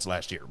on defense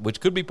last year, which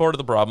could be part of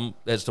the problem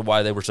as to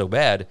why they were so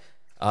bad.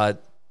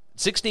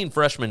 16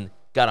 freshmen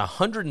got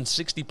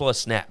 160-plus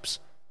snaps,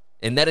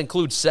 and that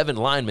includes 7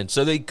 linemen.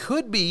 So they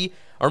could be,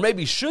 or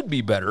maybe should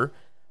be better,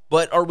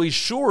 but are we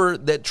sure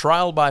that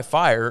trial by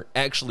fire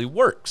actually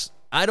works?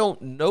 I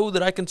don't know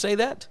that I can say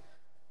that.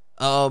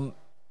 On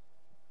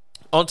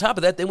top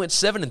of that, they went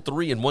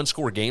 7-3 in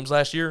one-score games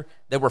last year.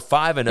 They were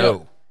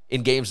 5-0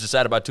 in games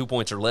decided by 2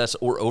 points or less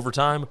or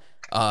overtime.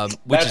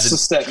 That's the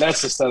stat I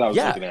was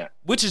looking at.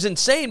 Which is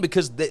insane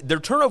because their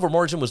turnover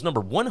margin was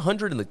number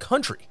 100 in the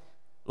country.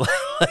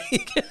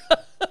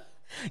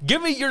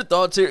 Give me your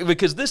thoughts here,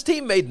 because this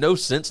team made no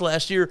sense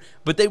last year,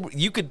 but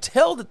you could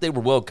tell that they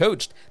were well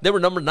coached. They were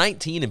number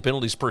 19 in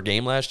penalties per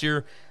game last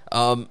year.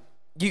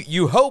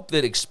 You hope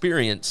that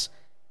experience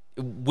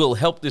will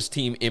help this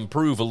team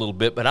improve a little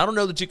bit, but I don't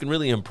know that you can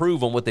really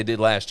improve on what they did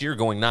last year,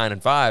 going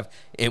 9-5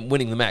 and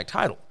winning the MAC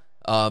title.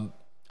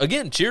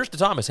 Again, cheers to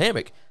Thomas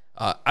Hammock.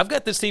 I've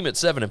got this team at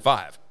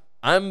 7-5.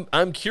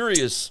 I'm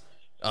curious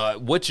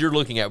what you're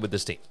looking at with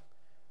this team.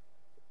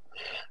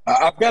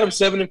 I've got them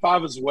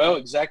 7-5 as well.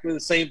 Exactly the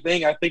same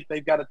thing. I think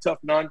they've got a tough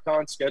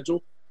non-con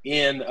schedule.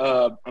 And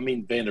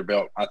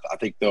Vanderbilt, I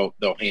think they'll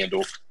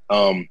handle.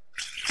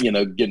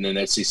 Getting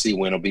an SEC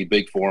win will be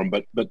big for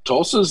them. But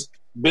Tulsa's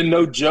been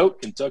no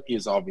joke. Kentucky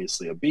is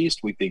obviously a beast.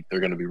 We think they're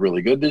going to be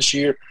really good this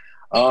year.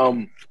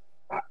 I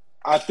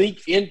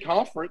think in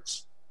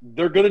conference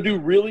they're going to do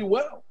really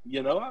well.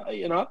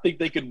 I think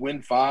they could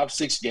win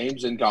 5-6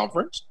 games in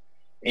conference,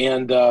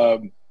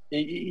 and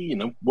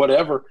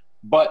whatever.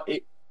 But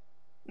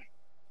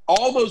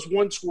all those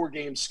one-score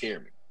games scare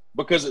me,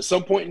 because at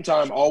some point in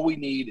time, all we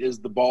need is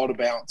the ball to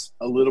bounce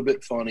a little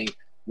bit funny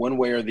one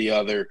way or the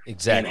other.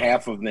 Exactly. And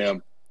half of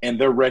them,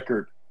 and their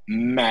record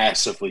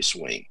massively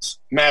swings.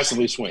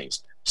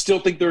 Still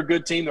think they're a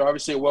good team. They're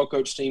obviously a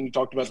well-coached team. You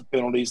talked about the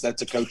penalties.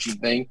 That's a coaching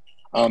thing.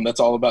 That's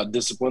all about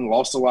discipline.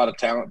 Lost a lot of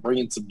talent,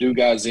 bringing some new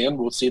guys in.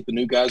 We'll see if the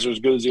new guys are as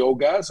good as the old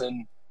guys.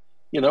 And,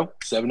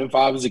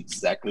 7-5 is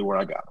exactly where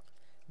I got them.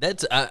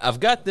 I've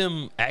got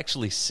them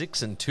actually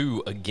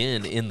 6-2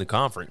 again in the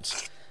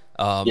conference.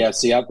 I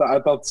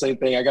thought the same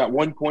thing. I got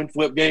one coin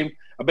flip game.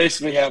 I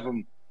basically have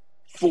them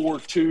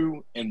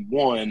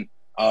 4-2-1,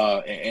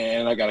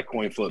 and I got a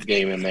coin flip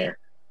game in there.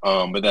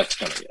 But that's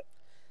kind of it.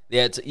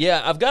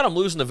 I've got them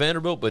losing to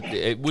Vanderbilt, but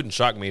it wouldn't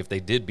shock me if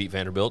they did beat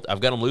Vanderbilt. I've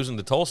got them losing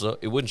to Tulsa.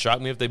 It wouldn't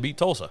shock me if they beat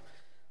Tulsa.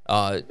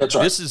 That's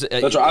right.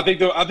 That's right.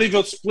 I think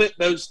they'll split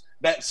those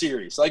that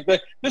series. Like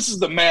this is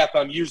the math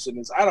I'm using.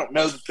 Is I don't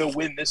know that they'll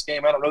win this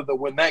game. I don't know that they'll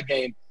win that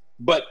game.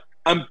 But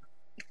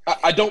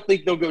I don't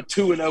think they'll go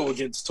 2-0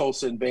 against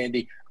Tulsa and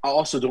Vandy. I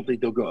also don't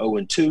think they'll go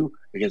 0-2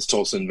 against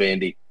Tulsa and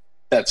Vandy.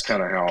 That's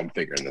kind of how I'm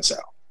figuring this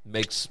out.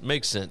 Makes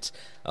sense.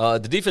 The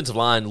defensive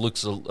line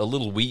looks a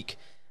little weak,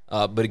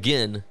 but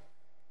again,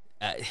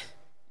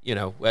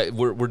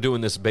 we're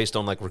doing this based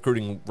on like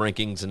recruiting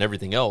rankings and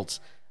everything else.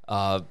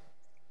 The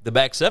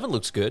back seven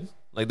looks good.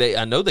 Like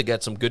I know they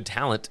got some good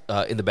talent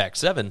in the back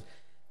seven,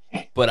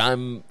 but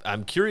I'm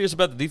curious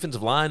about the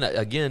defensive line.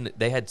 Again,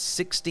 they had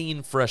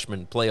 16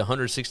 freshmen play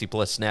 160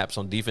 plus snaps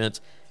on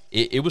defense.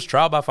 It was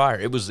trial by fire.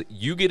 It was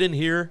you get in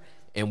here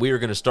and we are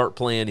going to start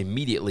playing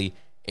immediately,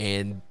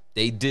 and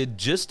they did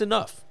just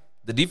enough.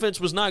 The defense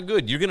was not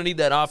good. You're going to need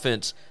that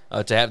offense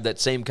to have that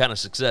same kind of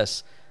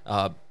success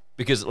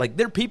because like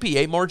their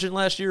PPA margin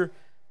last year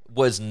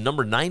was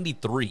number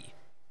 93,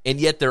 and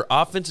yet their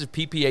offensive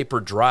PPA per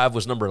drive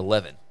was number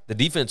 11. The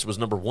defense was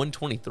number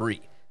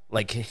 123.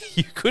 Like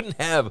you couldn't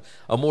have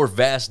a more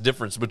vast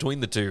difference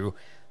between the two.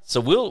 So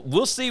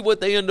we'll see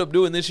what they end up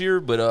doing this year,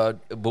 but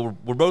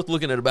we're both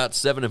looking at about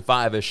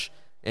 7-5-ish,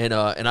 and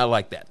I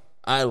like that.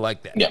 I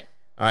like that. Yeah.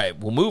 All right,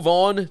 we'll move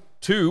on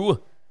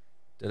to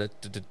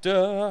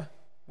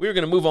we're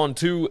going to move on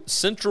to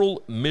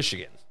Central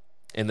Michigan.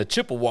 And the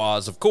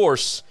Chippewas, of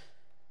course,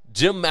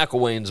 Jim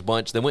McElwain's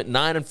bunch. They went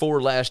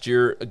 9-4 last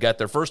year, got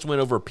their first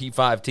win over a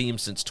P5 team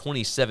since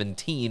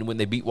 2017 when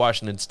they beat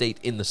Washington State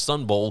in the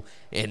Sun Bowl,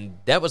 and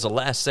that was a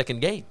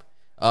last-second game.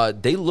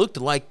 They looked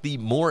like the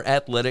more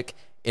athletic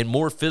and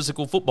more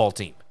physical football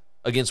team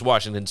against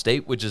Washington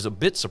State, which is a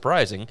bit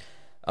surprising.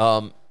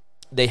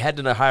 They had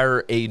to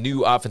hire a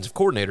new offensive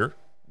coordinator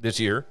this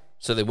year,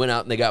 so they went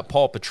out and they got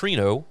Paul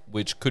Petrino,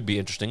 which could be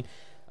interesting.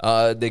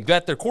 They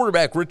got their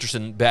quarterback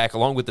Richardson back,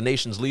 along with the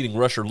nation's leading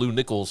rusher Lou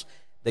Nichols.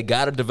 They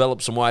got to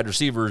develop some wide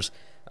receivers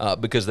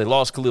because they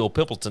lost Khalil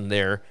Pimpleton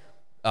there,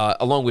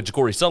 along with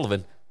Ja'Cory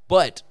Sullivan.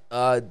 But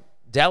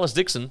Dallas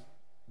Dixon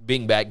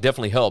being back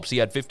definitely helps. He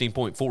had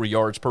 15.4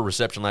 yards per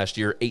reception last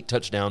year, 8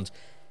 touchdowns.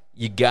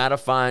 You got to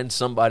find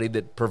somebody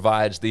that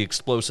provides the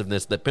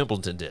explosiveness that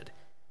Pimpleton did.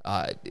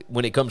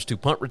 When it comes to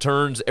punt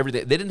returns,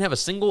 everything, they didn't have a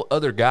single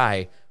other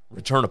guy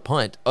return a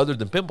punt other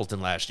than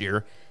Pimpleton last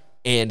year,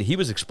 and he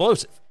was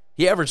explosive.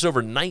 He averaged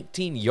over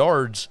 19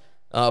 yards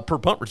per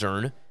punt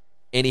return,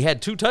 and he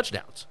had 2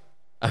 touchdowns.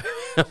 I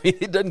mean,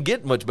 it doesn't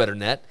get much better than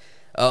that.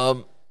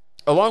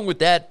 Along with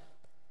that,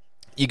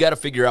 you got to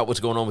figure out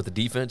what's going on with the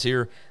defense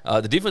here.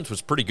 The defense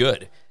was pretty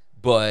good,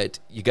 but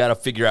you got to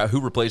figure out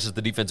who replaces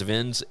the defensive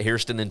ends,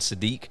 Hairston and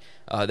Sadiq.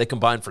 They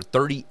combined for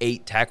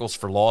 38 tackles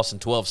for loss and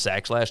 12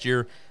 sacks last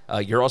year.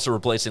 You're also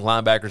replacing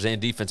linebackers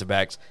and defensive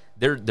backs.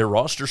 Their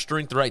roster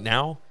strength right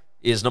now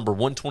is number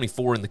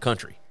 124 in the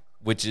country,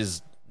 which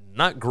is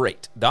not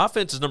great. The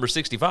offense is number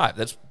 65.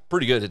 That's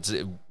pretty good. It's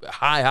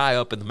high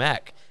up in the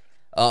MAC.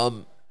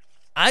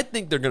 I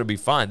think they're going to be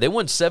fine. They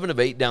won 7 of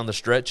 8 down the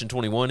stretch in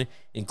 21,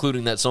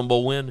 including that Sun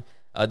Bowl win.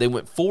 They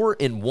went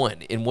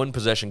 4-1 in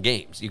one-possession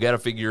games. You got to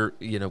figure,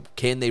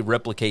 can they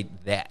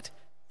replicate that?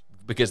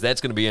 Because that's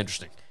going to be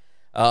interesting.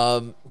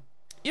 Can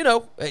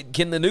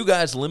the new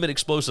guys limit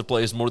explosive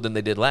plays more than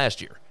they did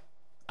last year?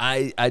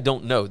 I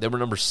don't know. They were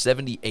number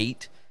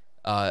 78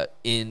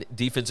 in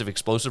defensive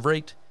explosive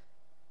rate.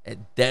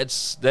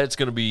 That's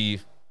going to be,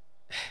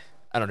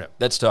 I don't know.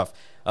 That's tough.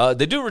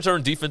 They do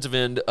return defensive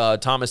end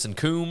Thomas and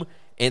Coombe,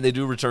 and they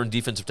do return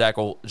defensive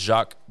tackle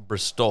Jacques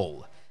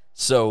Bristol.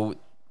 So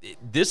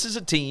this is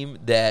a team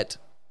that,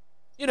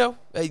 you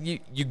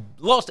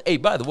lost. Hey,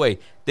 by the way,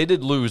 they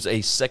did lose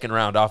a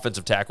second-round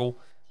offensive tackle,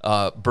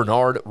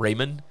 Bernard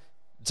Raymond.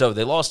 So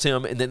they lost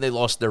him, and then they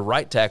lost their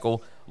right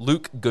tackle,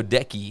 Luke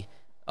Godecki,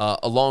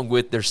 along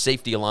with their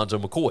safety, Alonzo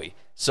McCoy.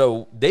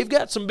 So they've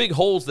got some big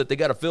holes that they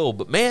got to fill.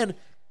 But, man,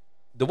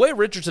 the way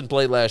Richardson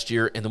played last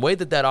year and the way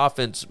that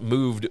offense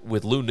moved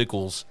with Lou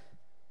Nichols,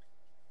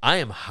 I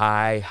am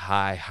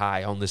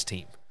high on this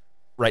team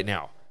right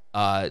now.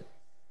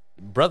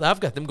 Brother, I've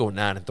got them going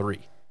 9-3.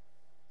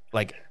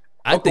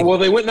 I think. Well,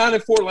 they went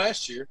 9-4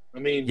 last year. I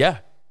mean, yeah,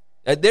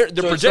 their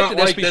projected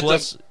SP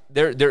Plus,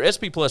 their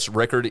SP Plus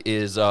record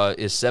is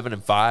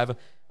 7-5.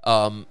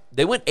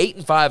 They went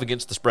 8-5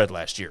 against the spread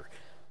last year.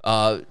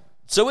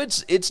 So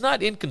it's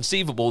not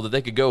inconceivable that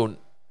they could go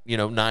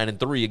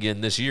 9-3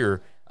 again this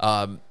year.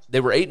 They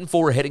were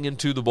 8-4 heading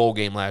into the bowl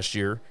game last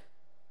year,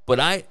 but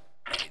I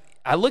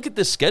look at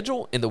this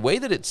schedule and the way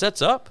that it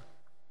sets up.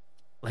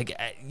 I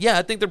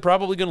think they're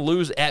probably going to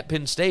lose at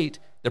Penn State.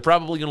 They're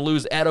probably going to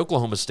lose at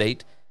Oklahoma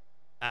State.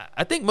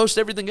 I think most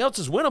everything else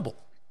is winnable.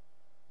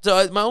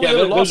 So my only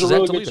other loss is at Toledo.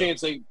 There's a really good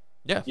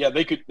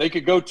chance they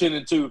could go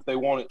 10-2 if they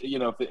want it.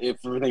 If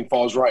everything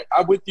falls right.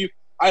 I'm with you.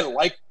 I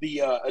like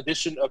the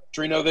addition of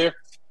Petrino there.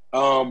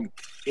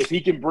 If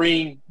he can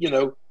bring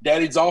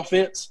Daddy's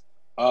offense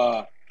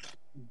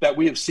that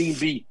we have seen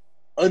be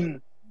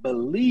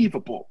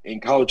unbelievable in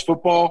college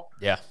football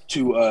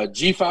to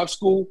G5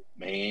 school,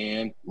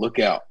 man, look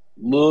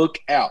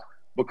out,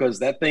 because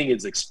that thing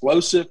is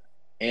explosive.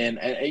 And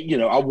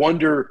I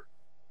wonder,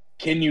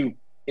 can you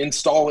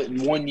install it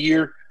in 1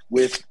 year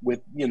with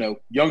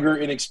younger,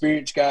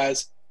 inexperienced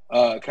guys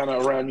kind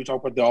of around. You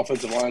talk about the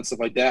offensive line, stuff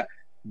like that.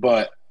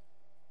 But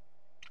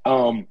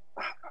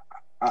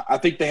I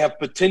think they have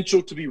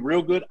potential to be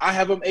real good. I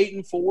have them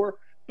 8-4,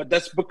 but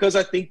that's because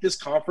I think this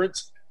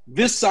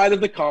side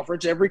of the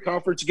conference, every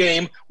conference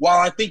game, while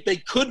I think they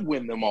could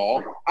win them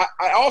all,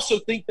 I also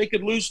think they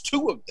could lose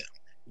 2 of them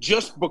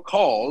just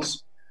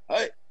because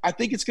I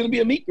think it's going to be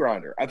a meat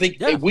grinder. I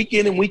think week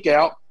in and week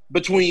out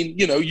between,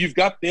 you've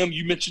got them,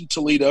 you mentioned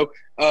Toledo,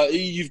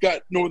 you've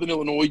got Northern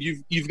Illinois,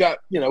 you've got,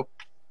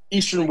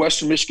 Eastern and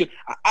Western Michigan.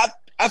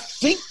 I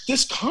think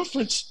this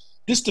conference,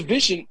 this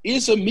division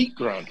is a meat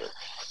grinder.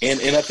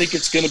 And I think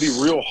it's going to be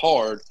real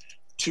hard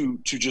to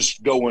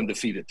just go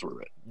undefeated through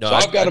it. No, so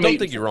I don't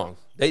think you're wrong.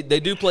 They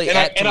do play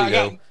at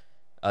Toledo.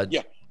 I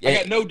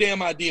got no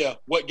damn idea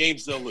what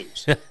games they'll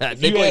lose.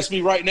 If you ask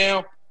me right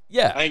now,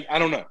 I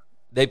don't know.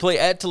 They play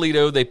at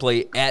Toledo. They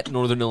play at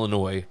Northern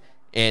Illinois.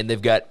 And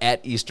they've got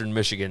at Eastern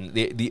Michigan.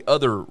 The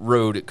other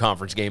road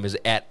conference game is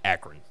at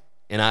Akron.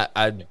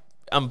 And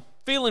I'm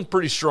feeling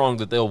pretty strong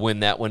that they'll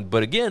win that one.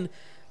 But again,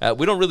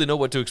 we don't really know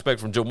what to expect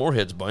from Joe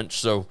Moorhead's bunch.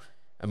 So,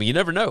 I mean, you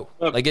never know.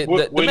 Like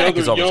the MAC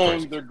is always young,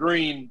 crazy. They're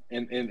green,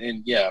 and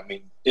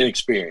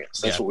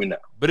inexperienced. That's what we know.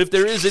 But if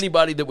there is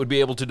anybody that would be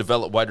able to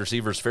develop wide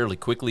receivers fairly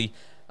quickly,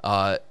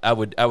 I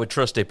would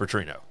trust a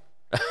Petrino.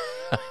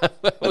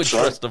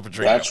 Trust a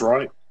Petrino. That's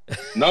right.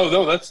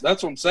 No, that's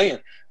what I'm saying.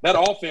 That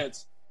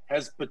offense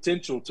has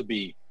potential to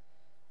be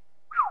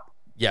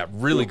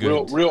really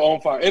good. Real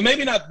on fire. And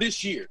maybe not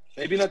this year.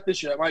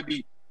 That might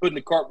be putting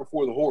the cart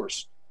before the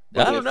horse.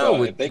 But I don't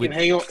know. If they can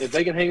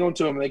hang on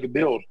to them, they can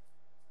build.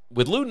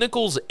 With Lou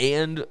Nichols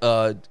and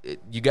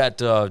you got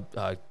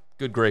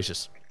good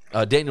gracious,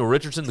 Daniel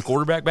Richardson, the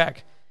quarterback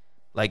back.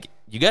 Like,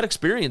 you got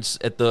experience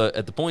at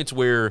the points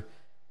where,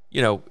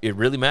 it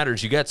really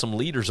matters. You got some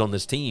leaders on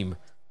this team.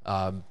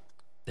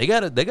 They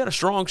got a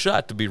strong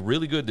shot to be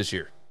really good this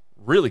year.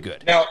 Really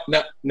good.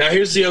 Now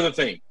here's the other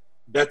thing.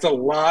 That's a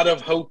lot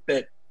of hope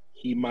that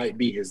he might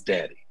be his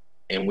daddy.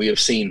 And we have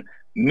seen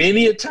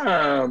many a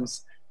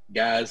times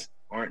guys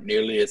aren't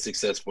nearly as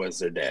successful as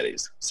their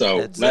daddies.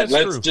 So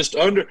let's just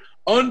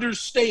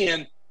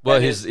understand. Well,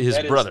 his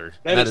brother.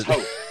 That is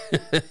hope.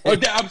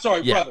 I'm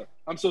sorry, brother.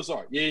 I'm so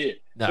sorry. Yeah.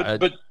 No,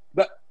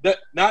 but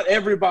not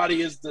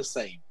everybody is the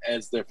same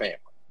as their family.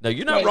 No,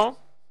 you're not wrong.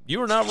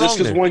 You are not wrong. Just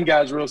because one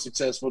guy's real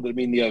successful doesn't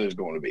mean the other is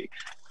going to be.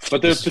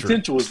 But their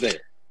potential is there.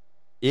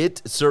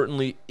 It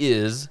certainly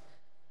is.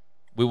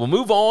 We will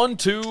move on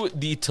to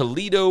the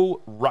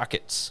Toledo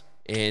Rockets.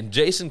 And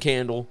Jason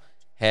Candle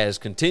has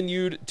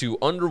continued to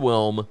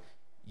underwhelm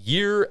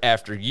year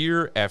after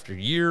year after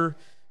year.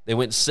 They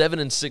went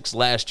 7-6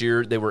 last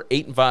year. They were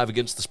 8-5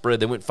 against the spread.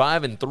 They went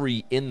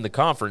 5-3 in the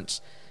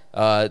conference.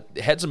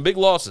 Had some big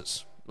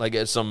losses, like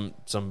some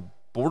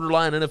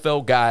borderline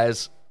NFL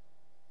guys.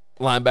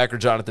 Linebacker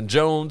Jonathan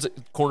Jones,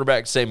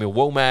 cornerback Samuel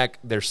Womack,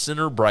 their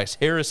center Bryce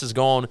Harris is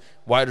gone,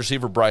 wide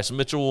receiver Bryce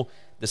Mitchell,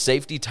 the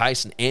safety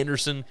Tyson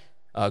Anderson,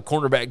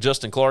 cornerback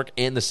Justin Clark,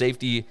 and the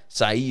safety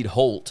Saeed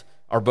Holt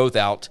are both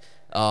out.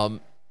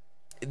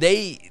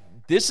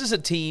 This is a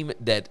team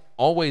that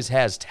always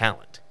has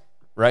talent,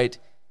 right?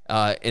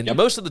 And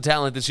most of the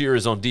talent this year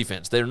is on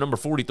defense. They're number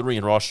 43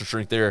 in roster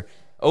strength. They're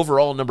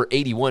overall number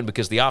 81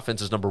 because the offense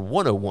is number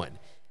 101.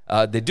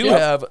 They do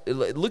have,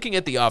 looking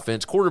at the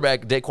offense,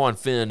 quarterback Daquan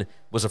Finn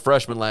was a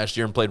freshman last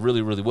year and played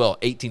really, really well.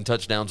 18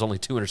 touchdowns, only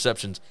 2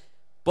 interceptions.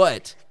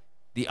 But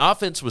the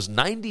offense was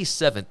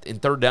 97th in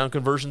third down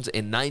conversions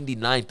and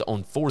 99th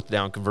on fourth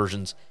down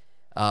conversions.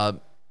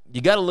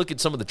 You got to look at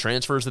some of the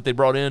transfers that they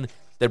brought in.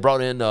 They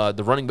brought in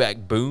the running back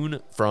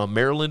Boone from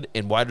Maryland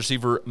and wide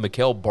receiver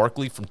Mikael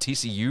Barkley from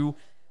TCU.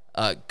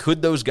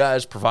 Could those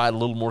guys provide a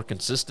little more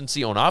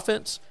consistency on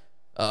offense?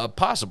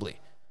 Possibly.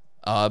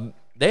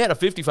 They had a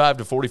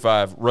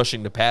 55-45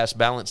 rushing to pass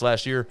balance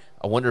last year.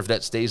 I wonder if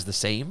that stays the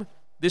same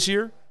this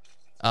year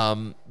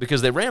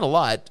because they ran a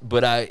lot,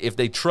 but if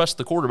they trust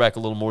the quarterback a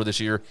little more this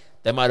year,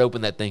 that might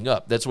open that thing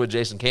up. That's what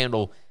Jason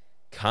Candle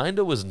kind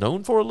of was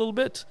known for a little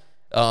bit.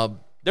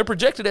 Their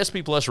projected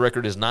SP Plus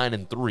record is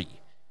 9-3.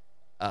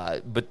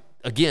 But,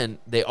 again,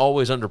 they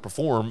always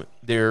underperform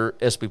their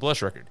SP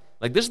Plus record.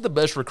 Like, this is the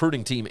best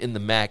recruiting team in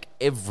the MAC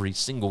every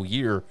single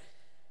year.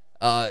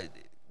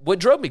 What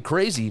drove me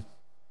crazy,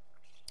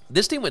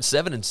 this team went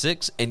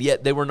 7-6, and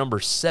yet they were number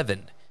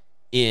 7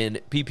 in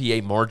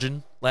PPA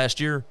margin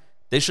last year.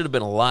 They should have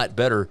been a lot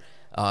better.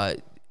 A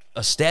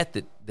stat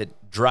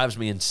that drives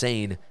me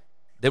insane,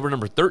 they were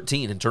number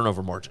 13 in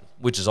turnover margin,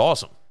 which is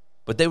awesome.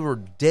 But they were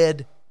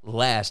dead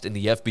last in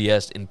the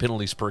FBS in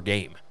penalties per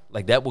game.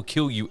 Like, that will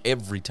kill you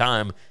every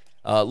time.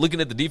 Looking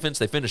at the defense,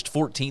 they finished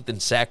 14th in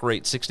sack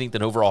rate, 16th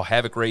in overall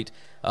havoc rate.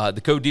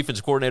 The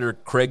co-defensive coordinator,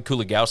 Craig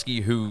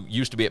Kuligowski, who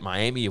used to be at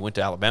Miami and went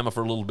to Alabama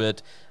for a little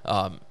bit,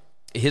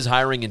 his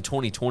hiring in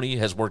 2020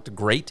 has worked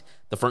great.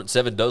 The front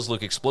seven does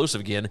look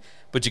explosive again,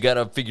 but you got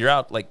to figure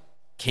out, like,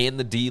 can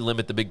the D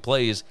limit the big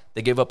plays?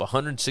 They gave up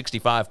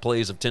 165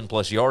 plays of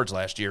 10-plus yards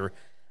last year.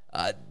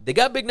 They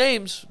got big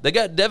names. They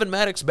got Devin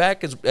Maddox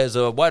back as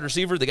a wide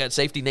receiver. They got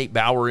safety Nate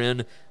Bauer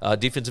in,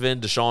 defensive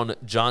end Deshaun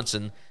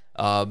Johnson.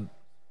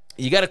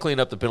 You got to clean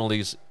up the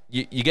penalties.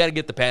 You got to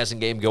get the passing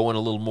game going a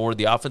little more.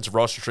 The offensive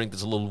roster strength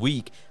is a little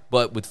weak,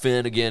 but with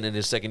Finn again in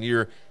his second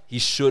year, he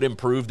should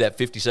improve that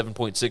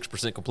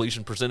 57.6%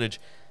 completion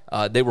percentage.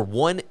 They were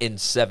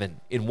 1-7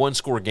 in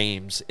one-score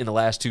games in the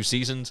last 2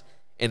 seasons,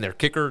 and their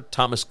kicker,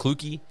 Thomas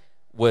Kluge,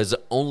 was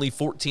only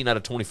 14 out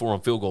of 24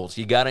 on field goals.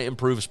 You got to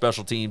improve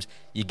special teams.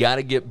 You got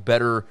to get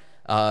better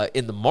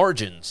in the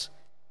margins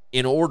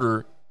in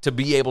order to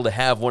be able to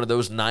have one of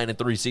those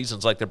 9-3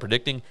 seasons like they're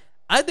predicting.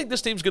 I think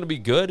this team's going to be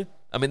good.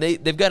 I mean,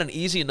 they've got an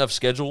easy enough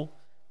schedule.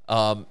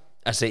 I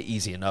say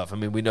easy enough. I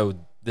mean, we know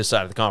this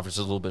side of the conference is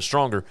a little bit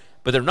stronger.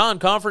 But they're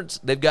non-conference.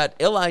 They've got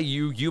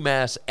LIU,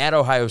 UMass, at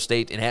Ohio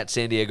State, and at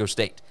San Diego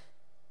State.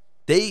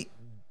 They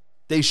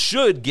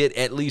should get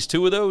at least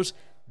 2 of those.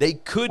 They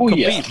could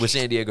compete with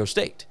San Diego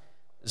State.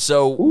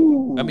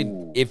 So, I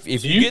mean, if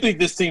you think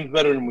this team's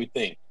better than we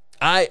think?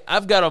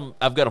 I've got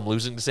them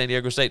losing to San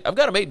Diego State. I've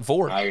got them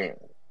 8-4.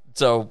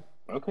 So.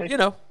 Okay. You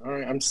know. All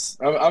right.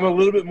 I'm a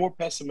little bit more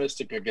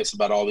pessimistic, I guess,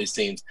 about all these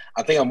teams.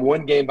 I think I'm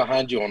 1 game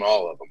behind you on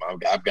all of them.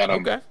 I've got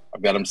them. Okay.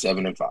 I've got them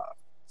 7-5.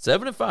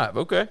 7-5.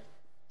 Okay.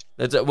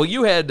 That's well.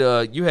 You had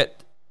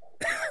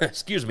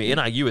excuse me,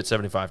 NIU at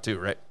 75 too,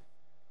 right?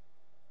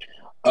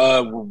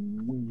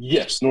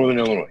 Yes, Northern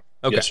Illinois.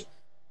 Okay. Yes, sir.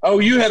 Oh,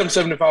 you had them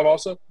 75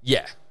 also?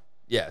 Yeah.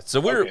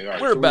 So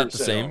we're about the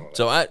same.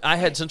 So I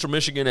had Central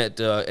Michigan at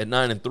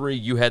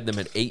 9-3. You had them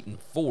at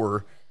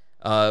 8-4.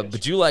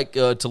 But you like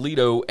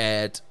Toledo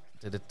at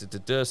 7-5.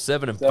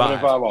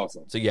 7-5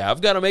 also. So yeah, I've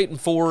got them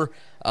 8-4.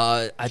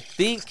 I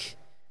think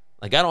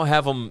I don't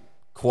have them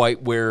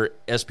quite where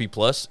SP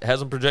Plus has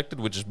them projected,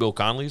 which is Bill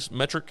Conley's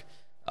metric.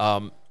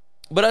 But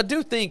I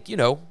do think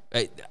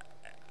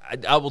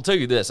I will tell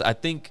you this. I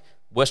think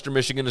Western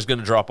Michigan is going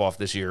to drop off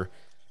this year.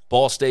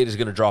 Ball State is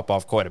going to drop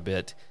off quite a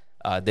bit.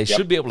 They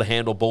should be able to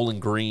handle Bowling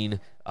Green.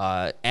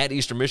 At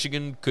Eastern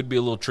Michigan could be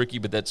a little tricky,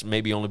 but that's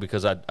maybe only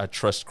because I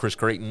trust Chris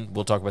Creighton.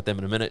 We'll talk about them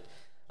in a minute.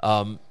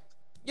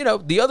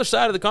 The other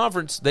side of the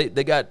conference,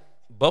 they got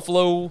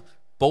Buffalo,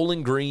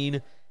 Bowling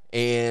Green,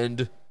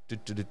 and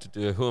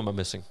who am I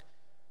missing?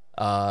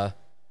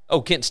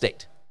 Kent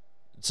State.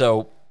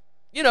 So,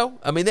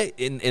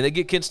 they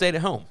get Kent State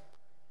at home.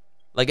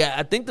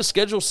 I think the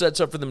schedule sets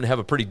up for them to have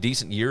a pretty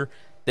decent year.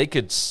 They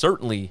could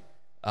certainly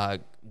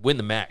win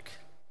the MAC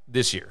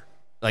this year.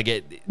 But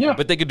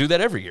they could do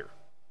that every year.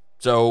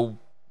 So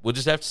we'll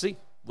just have to see.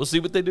 We'll see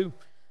what they do.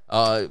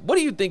 What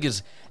do you think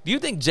do you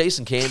think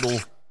Jason Candle,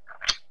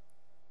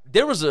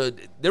 there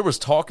was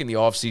talk in the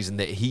offseason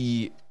that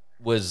he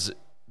was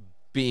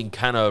being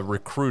kind of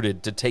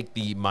recruited to take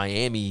the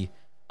Miami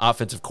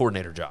offensive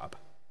coordinator job.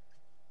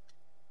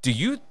 Do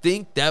you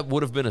think that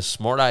would have been a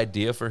smart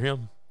idea for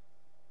him?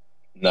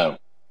 No.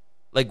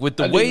 With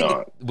the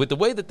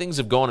way that things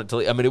have gone at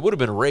Toledo, I mean, it would have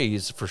been a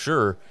raise for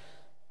sure.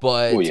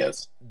 But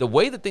the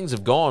way that things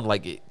have gone,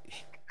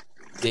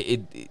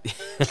 it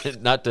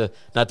not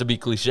to be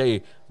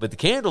cliche, but the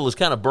candle is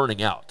kind of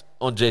burning out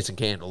on Jason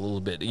Candle a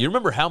little bit. You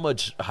remember how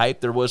much hype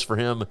there was for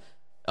him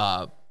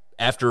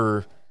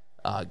after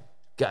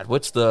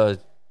what's the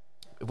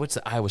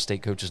Iowa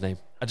State coach's name?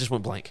 I just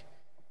went blank.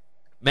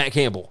 Matt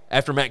Campbell.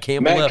 After Matt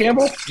Campbell left.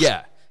 Campbell?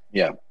 Yeah.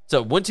 Yeah.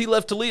 So once he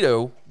left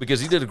Toledo,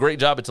 because he did a great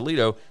job at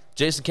Toledo,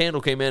 Jason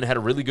Candle came in, had a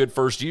really good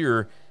first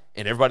year,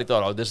 and everybody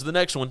thought, oh, this is the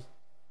next one.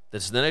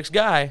 This is the next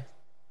guy.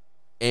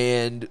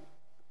 And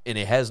it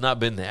has not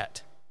been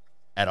that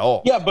at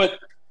all. Yeah, but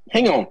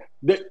hang on.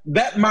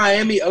 That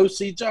Miami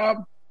OC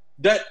job,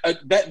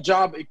 that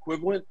job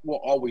equivalent will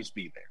always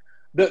be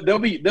there. There'll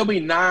be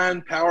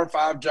 9 Power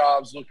 5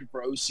 jobs looking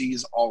for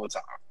OCs all the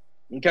time.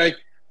 Okay?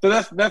 So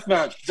that's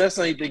not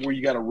anything where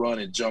you got to run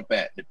and jump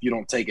at. If you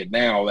don't take it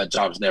now, that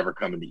job's never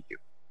coming to you.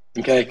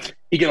 Okay?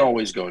 He can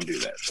always go and do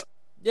that. So.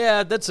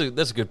 Yeah, that's a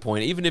good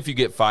point. Even if you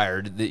get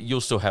fired,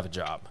 you'll still have a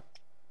job.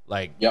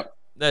 Yep.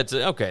 That's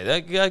okay.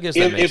 I guess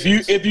that makes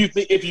sense. If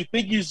you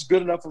think he's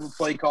good enough of a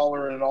play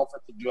caller and an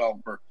offensive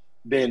developer,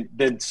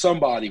 then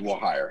somebody will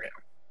hire him.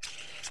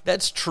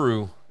 That's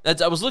true.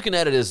 I was looking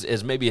at it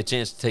as maybe a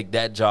chance to take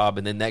that job,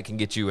 and then that can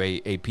get you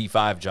a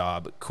P5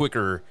 job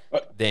quicker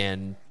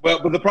than.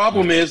 Well, but the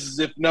problem is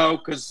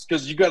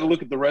because you got to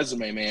look at the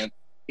resume, man.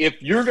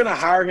 If you're going to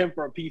hire him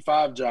for a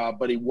P5 job,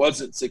 but he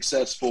wasn't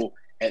successful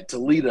at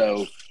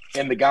Toledo,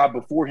 and the guy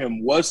before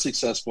him was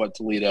successful at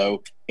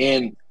Toledo,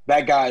 and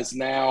that guy is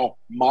now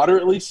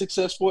moderately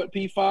successful at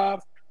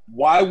P5,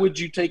 why would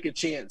you take a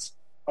chance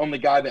on the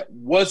guy that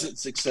wasn't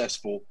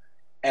successful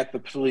at the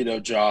Toledo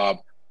job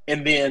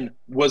and then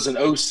was an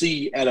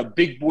OC at a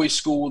big boy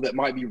school that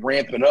might be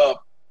ramping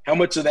up? How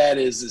much of that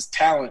is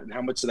talent and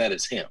how much of that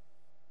is him?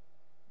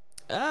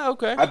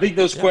 Okay. I think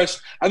those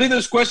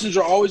questions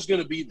are always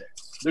going to be there.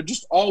 They're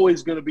just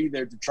always going to be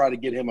there to try to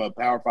get him a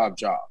Power 5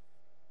 job.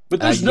 But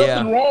there's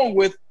nothing wrong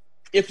with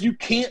if you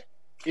can't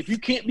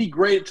be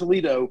great at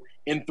Toledo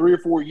in 3 or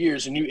 4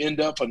 years and you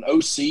end up an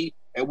OC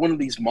at one of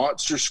these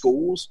monster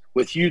schools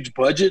with huge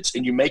budgets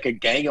and you make a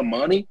gang of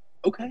money,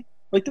 okay,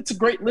 Like, that's a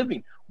great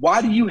living.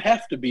 Why do you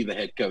have to be the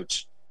head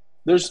coach?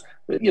 There's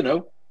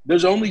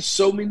only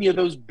so many of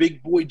those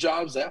big boy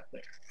jobs out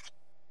there.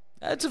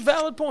 That's a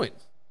valid point.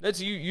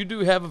 You do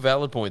have a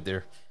valid point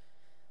there.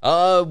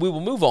 We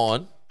will move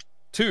on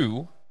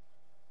to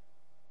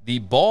the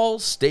Ball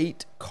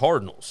State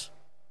Cardinals.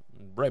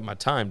 Write my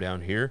time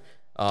down here.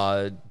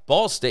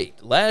 Ball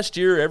State. Last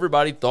year,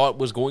 everybody thought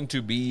was going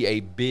to be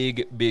a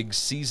big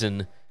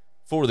season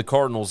for the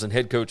Cardinals and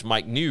head coach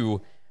Mike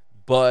New.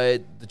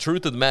 But the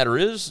truth of the matter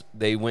is,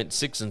 they went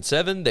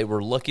 6-7. They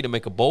were lucky to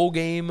make a bowl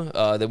game.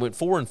 They went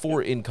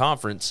 4-4 in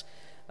conference.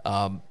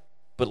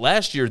 But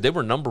last year, they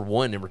were number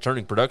 1 in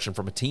returning production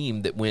from a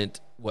team that went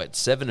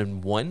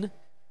 7-1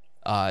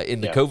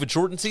 in the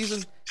COVID-shortened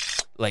season.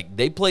 Like,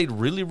 they played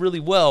really, really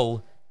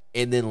well,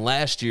 and then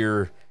last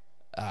year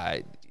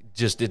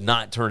just did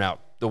not turn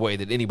out the way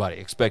that anybody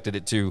expected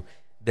it to.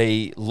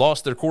 They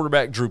lost their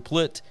quarterback, Drew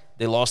Plitt.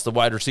 They lost the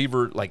wide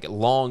receiver, like a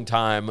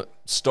long-time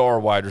star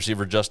wide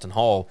receiver, Justin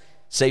Hall.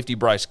 Safety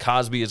Bryce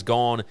Cosby is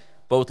gone.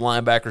 Both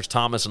linebackers,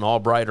 Thomas and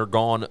Albright, are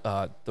gone.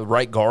 The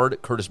right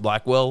guard, Curtis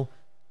Blackwell,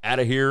 out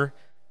of here.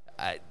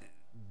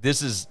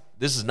 This is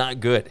not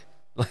good.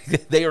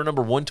 Like, they are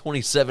number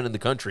 127 in the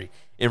country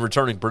in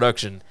returning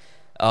production.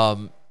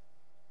 And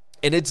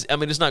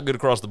it's not good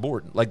across the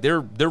board. Like, their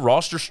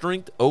roster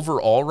strength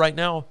overall right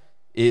now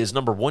is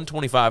number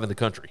 125 in the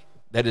country.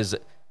 That is,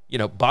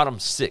 bottom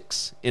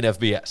 6 in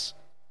FBS.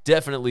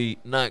 Definitely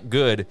not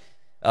good.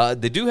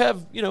 They do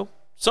have,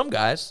 some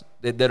guys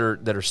that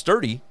are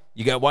sturdy.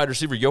 You got wide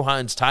receiver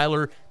Johannes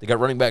Tyler. They got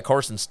running back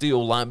Carson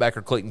Steele,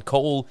 linebacker Clayton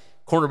Cole,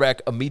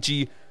 cornerback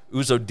Amici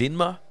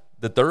Uzodinma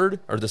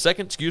the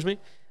second.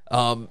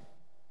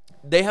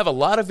 They have a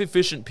lot of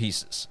efficient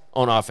pieces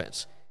on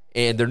offense.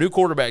 And their new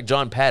quarterback,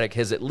 John Paddock,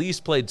 has at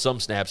least played some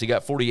snaps. He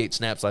got 48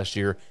 snaps last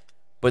year.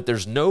 But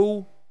there's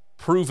no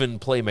proven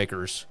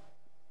playmakers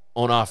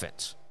on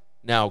offense.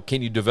 Now,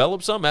 can you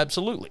develop some?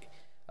 Absolutely.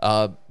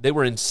 They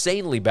were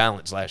insanely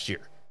balanced last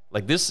year.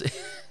 Like this,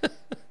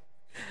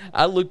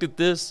 I looked at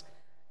this.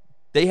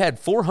 They had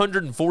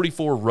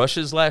 444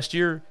 rushes last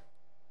year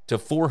to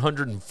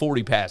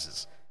 440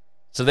 passes.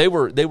 So they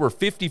were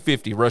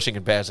 50-50 rushing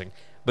and passing.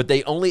 But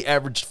they only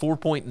averaged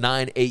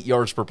 4.98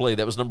 yards per play.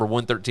 That was number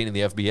 113 in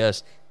the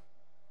FBS.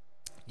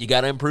 You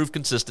got to improve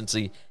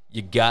consistency.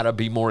 You got to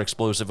be more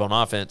explosive on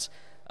offense.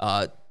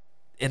 And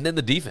then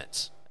the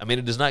defense. I mean,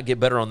 it does not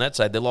get better on that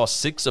side. They lost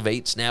 6 of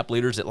 8 snap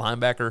leaders at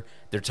linebacker.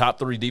 Their top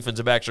 3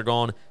 defensive backs are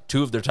gone.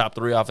 2 of their top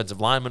 3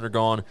 offensive linemen are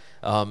gone.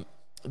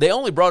 They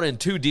only brought in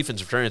 2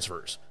 defensive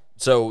transfers.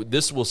 So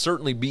this will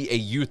certainly be a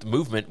youth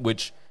movement,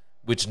 which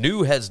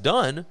New has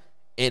done,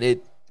 and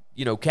it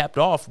capped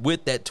off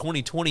with that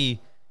 2020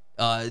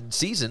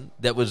 season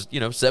that was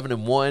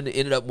 7-1,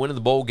 ended up winning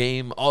the bowl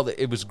game.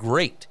 It was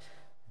great,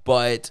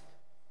 but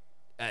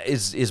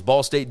is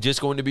Ball State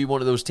just going to be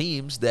one of those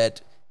teams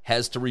that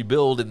has to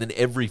rebuild, and then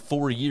every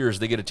 4 years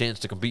they get a chance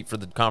to compete for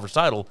the conference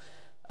title?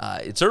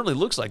 It certainly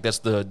looks like that's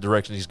the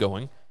direction he's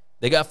going.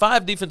 They got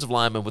 5 defensive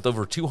linemen with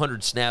over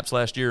 200 snaps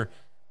last year,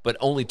 but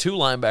only 2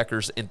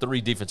 linebackers and 3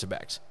 defensive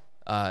backs.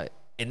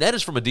 And that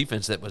is from a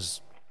defense that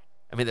was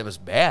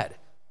bad.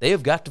 They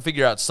have got to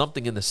figure out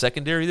something in the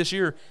secondary this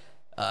year.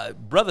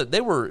 Brother,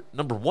 they were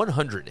number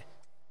 100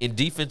 in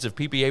defensive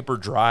PPA per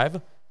drive,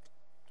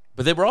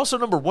 but they were also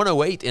number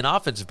 108 in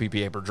offensive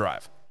PPA per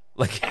drive.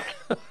 Like,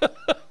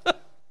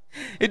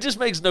 it just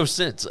makes no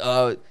sense.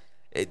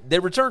 They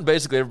returned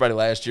basically everybody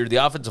last year. The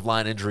offensive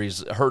line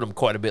injuries hurt them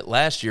quite a bit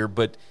last year,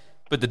 but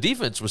the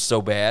defense was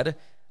so bad.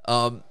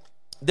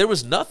 There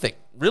was nothing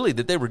really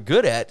that they were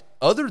good at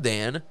other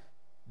than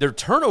their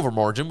turnover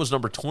margin was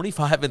number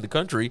 25 in the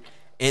country,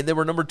 and they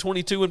were number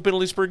 22 in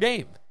penalties per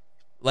game.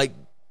 Like,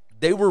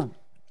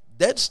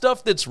 that's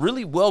stuff that's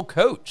really well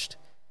coached.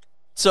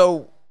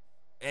 So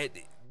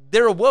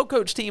they're a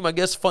well-coached team, I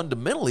guess,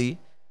 fundamentally,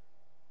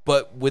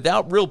 but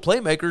without real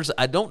playmakers,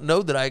 I don't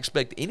know that I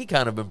expect any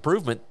kind of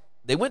improvement.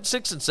 They went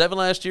 6-7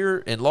 last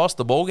year and lost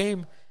the bowl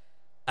game.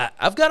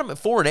 I've got them at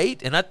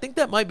 4-8, and I think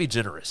that might be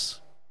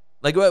generous.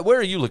 Like, where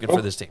are you looking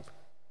for this team?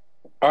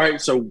 All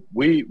right, so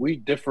we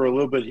differ a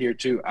little bit here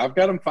too. I've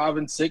got them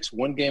 5-6,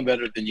 1 game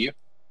better than you.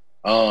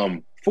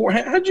 How'd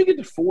you get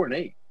to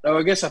 4-8? Oh,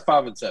 I guess at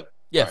 5-7.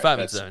 Yeah, right,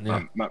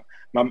 5-7.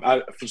 Yeah.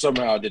 For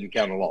somehow I didn't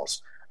count a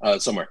loss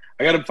somewhere.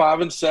 I got them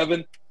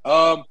 5-7.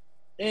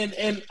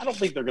 And I don't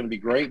think they're going to be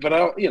great, but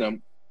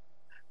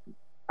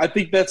I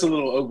think that's a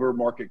little over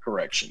market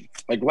correction.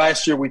 Like,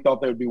 last year we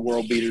thought they would be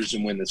world beaters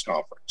and win this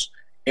conference,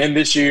 and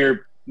this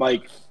year,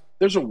 like,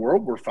 there's a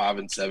world where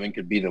 5-7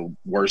 could be the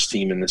worst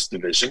team in this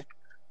division.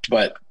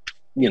 But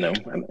I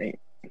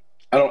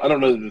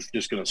don't know that it's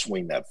just going to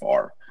swing that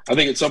far. I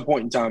think at some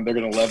point in time they're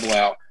going to level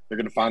out. They're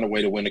going to find a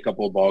way to win a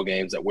couple of ball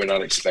games that we're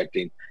not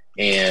expecting,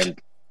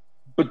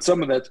 but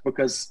some of that's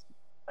because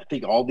I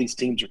think all these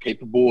teams are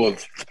capable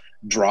of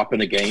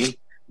dropping a game,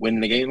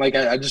 winning a game. Like,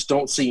 I just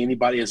don't see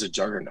anybody as a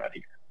juggernaut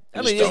here.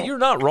 I mean, you're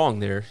not wrong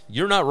there.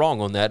 You're not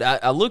wrong on that.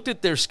 I looked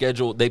at their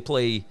schedule. They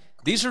play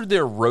 – these are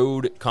their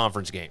road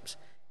conference games.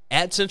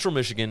 at Central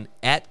Michigan,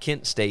 at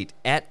Kent State,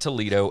 at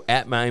Toledo,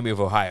 at Miami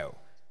of Ohio.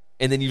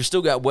 And then you've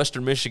still got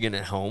Western Michigan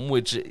at home,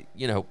 which,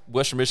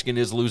 Western Michigan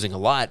is losing a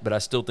lot, but I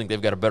still think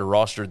they've got a better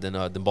roster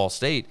than Ball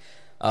State.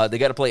 They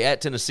got to play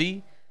at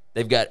Tennessee.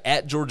 They've got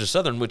at Georgia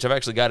Southern, which I've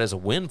actually got as a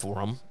win for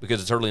them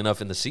because it's early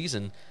enough in the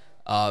season.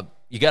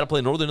 You got to play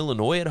Northern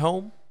Illinois at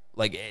home.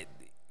 Like,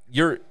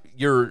 your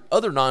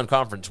other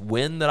non-conference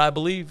win that I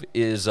believe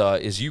is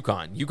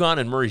UConn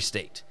and Murray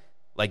State.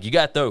 Like, you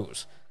got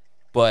those.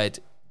 But,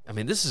 I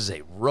mean, this is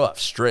a rough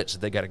stretch that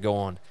they got to go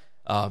on.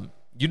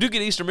 You do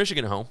get Eastern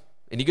Michigan at home.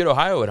 And you get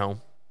Ohio at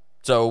home.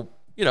 So,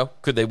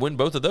 could they win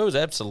both of those?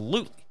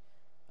 Absolutely.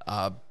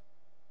 But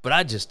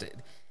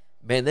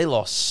they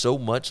lost so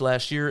much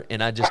last year,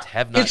 and I just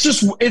have not.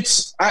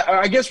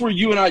 I guess where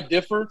you and I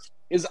differ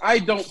is I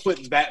don't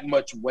put that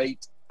much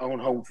weight on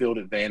home field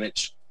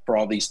advantage for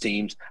all these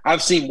teams.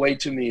 I've seen way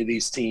too many of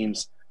these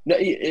teams.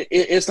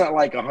 It's not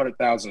like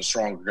 100,000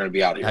 strong are going to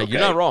be out here. Okay?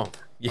 You're not wrong.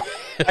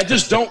 I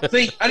just don't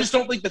think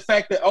the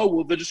fact that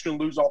they're just going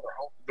to lose all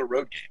their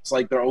road games,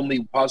 like their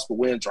only possible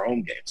wins are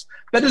home games.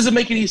 That doesn't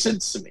make any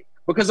sense to me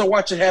because I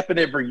watch it happen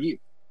every year.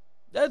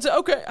 That's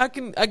okay. I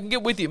can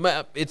get with you.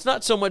 It's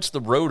not so much the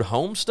road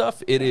home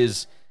stuff. It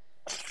is,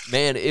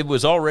 man. It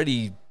was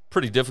already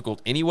pretty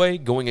difficult anyway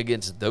going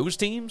against those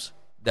teams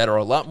that are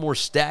a lot more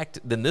stacked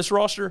than this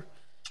roster.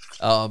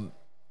 And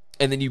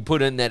then you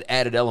put in that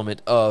added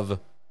element of,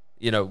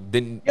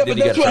 then but you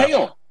that's what. Hang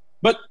on,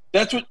 but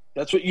that's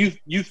what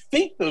you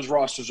think those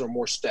rosters are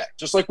more stacked.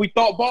 Just like we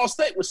thought Ball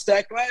State was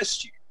stacked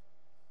last year.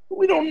 But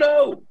we don't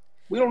know.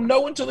 We don't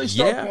know until they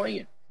start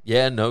playing.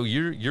 Yeah, no,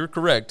 you're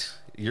correct.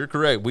 You're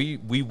correct. We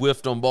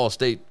whiffed on Ball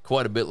State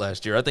quite a bit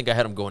last year. I think I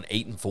had them going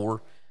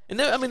 8-4, and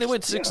they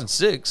went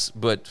 6-6,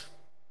 but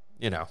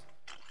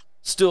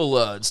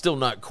still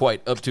not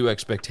quite up to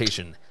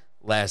expectation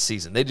last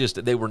season.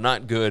 They were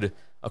not good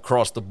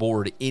across the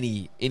board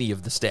any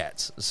of the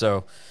stats.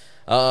 So,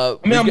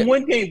 I'm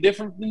one game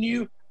different than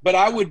you, but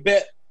I would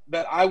bet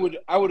that I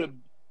would have,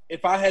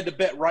 if I had to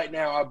bet right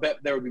now, I bet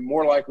they would be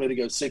more likely to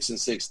go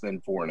 6-6 than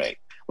 4-8.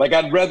 Like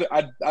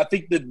I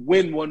think they'd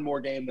win one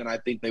more game than I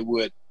think they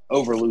would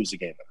over lose a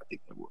game than I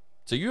think they would.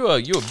 So you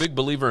a big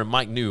believer in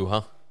Mike New,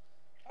 huh?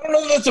 I don't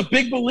know that that's a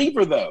big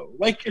believer though.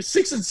 Like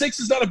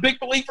 6-6 is not a big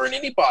believer in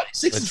anybody.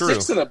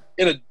 6-6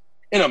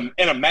 in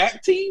a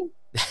MAC team.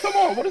 Come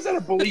on, what is that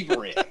a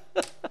believer in?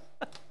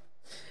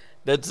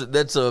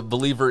 That's a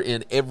believer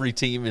in every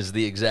team is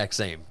the exact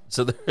same.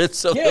 So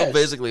they'll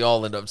basically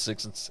all end up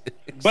 6-6.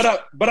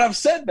 But I've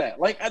said that.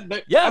 Like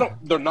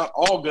they're not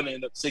all going to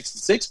end up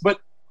 6-6. But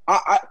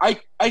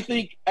I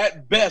think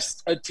at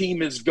best a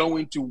team is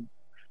going to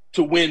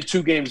win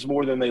 2 games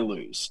more than they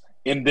lose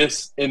in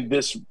this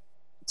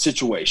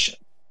situation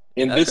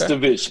in this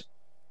division.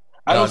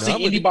 I don't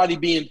see anybody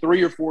being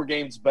 3 or 4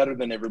 games better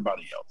than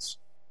everybody else.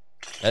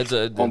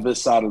 On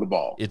this side of the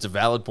ball. It's a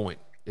valid point.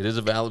 It is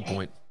a valid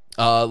point.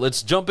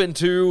 Let's jump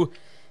into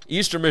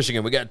Eastern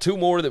Michigan. We got 2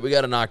 more that we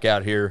got to knock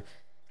out here.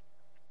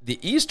 The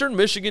Eastern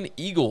Michigan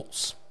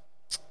Eagles.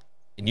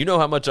 And you know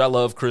how much I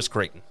love Chris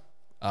Creighton.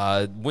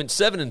 Went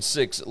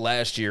 7-6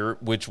 last year,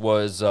 which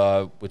was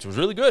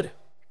really good.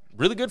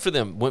 Really good for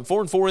them. Went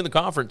 4-4 in the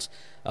conference.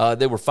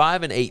 They were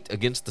 5-8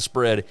 against the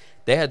spread.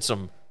 They had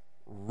some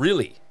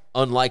really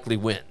unlikely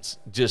wins.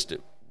 Just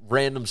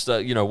random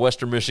stuff,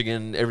 Western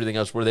Michigan, everything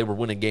else, where they were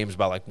winning games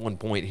by like 1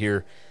 point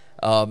here.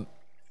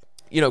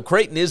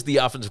 Creighton is the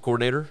offensive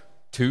coordinator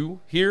too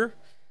here.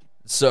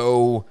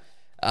 So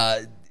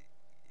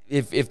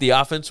if the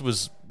offense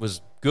was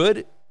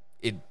good,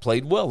 it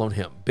played well on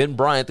him. Ben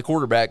Bryant, the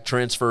quarterback,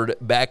 transferred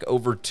back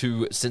over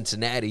to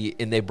Cincinnati,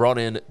 and they brought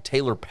in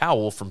Taylor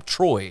Powell from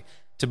Troy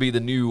to be the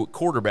new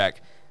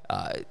quarterback.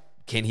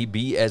 Can he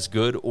be as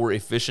good or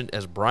efficient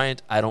as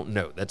Bryant? I don't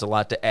know. That's a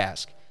lot to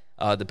ask.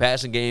 The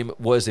passing game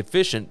was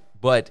efficient,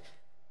 but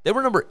they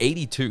were number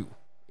 82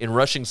 in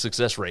rushing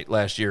success rate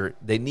last year.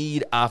 They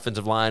need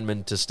offensive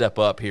linemen to step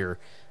up here.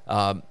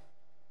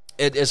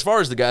 As far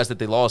as the guys that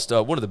they lost,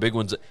 one of the big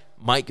ones,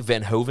 Mike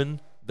Van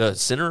Hoven, the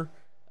center,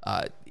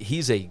 he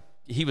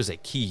was a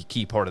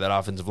key part of that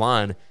offensive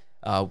line.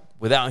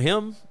 Without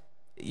him,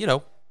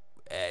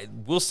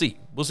 we'll see.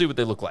 We'll see what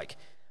they look like.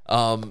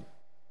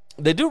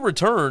 They do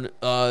return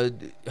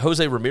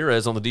Jose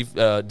Ramirez on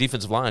the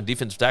defensive line,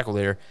 defensive tackle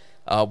there.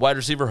 Wide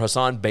receiver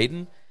Hassan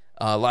Baden,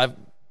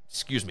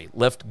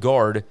 left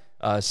guard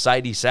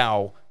Saidi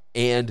Sow,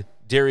 and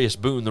Darius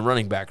Boone, the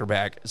running back, are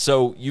back.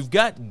 So you've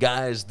got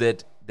guys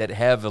that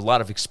have a lot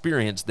of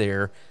experience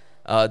there.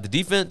 The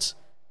defense,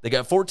 they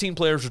got 14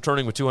 players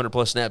returning with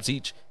 200-plus snaps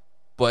each.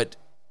 But,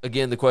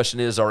 again, the question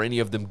is, are any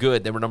of them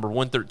good? They were number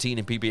 113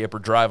 in PPA per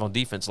drive on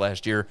defense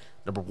last year,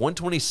 number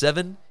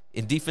 127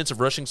 in defensive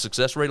rushing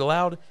success rate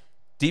allowed,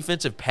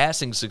 defensive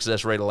passing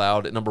success rate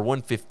allowed at number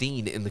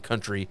 115 in the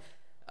country.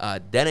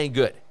 That ain't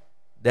good.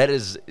 That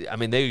is, I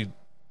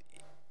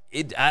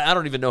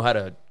don't even know how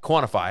to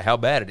quantify how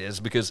bad it is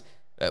because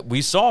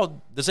we saw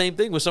the same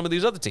thing with some of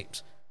these other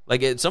teams.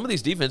 Like some of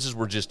these defenses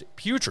were just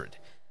putrid.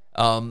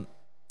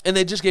 And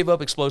they just gave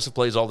up explosive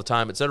plays all the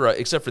time, et cetera,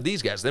 except for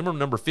these guys. They were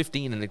number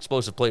 15 in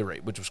explosive play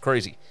rate, which was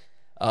crazy.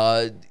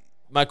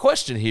 My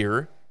question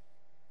here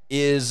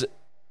is,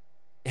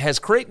 has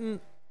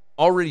Creighton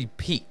already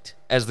peaked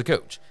as the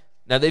coach?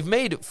 Now, they've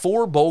made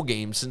 4 bowl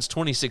games since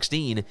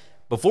 2016.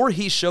 Before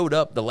he showed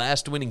up, the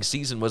last winning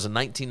season was in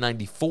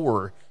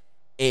 1994,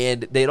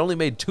 and they had only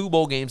made 2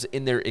 bowl games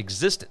in their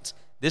existence.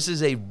 This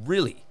is a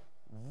really,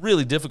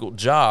 really difficult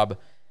job.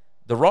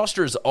 The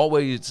roster is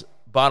always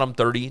bottom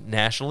 30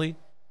 nationally,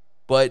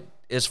 but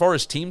as far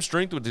as team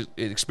strength with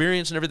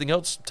experience and everything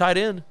else tied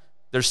in,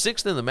 they're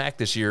 6th in the MAC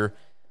this year.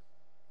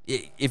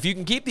 If you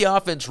can keep the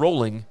offense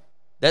rolling,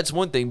 that's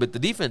one thing, but the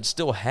defense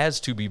still has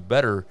to be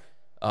better.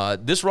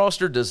 This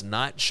roster does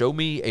not show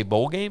me a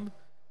bowl game,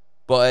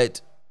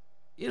 but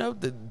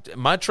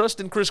my trust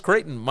in Chris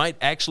Creighton might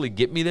actually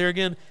get me there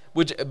again,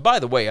 which, by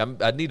the way,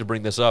 I need to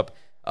bring this up.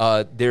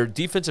 Their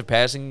defensive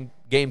passing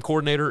game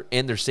coordinator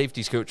and their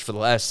safeties coach for the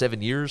last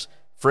 7 years,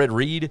 Fred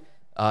Reed,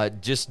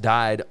 just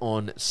died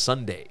on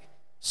Sunday.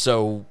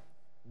 So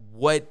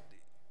what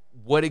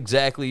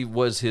exactly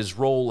was his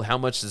role? How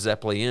much does that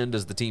play in?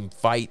 Does the team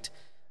fight,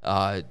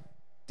 for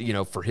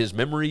his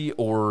memory?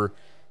 Or,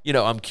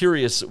 I'm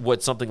curious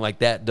what something like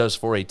that does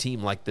for a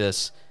team like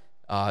this.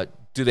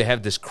 Do they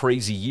have this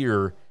crazy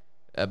year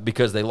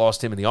because they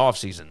lost him in the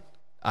offseason?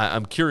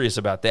 I'm curious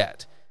about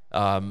that.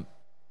 And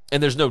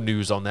there's no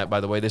news on that,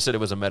 by the way. They said it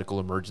was a medical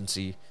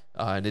emergency,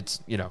 and it's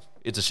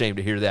a shame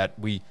to hear that.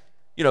 We,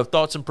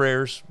 thoughts and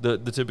prayers, the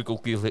typical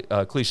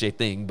cliche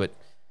thing, but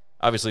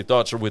obviously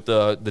thoughts are with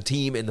the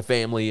team and the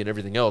family and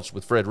everything else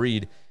with Fred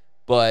Reed.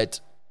 But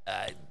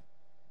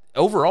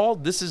overall,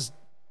 this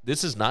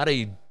is not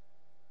a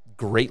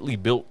greatly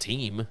built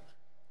team.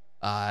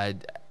 I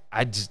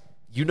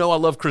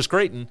love Chris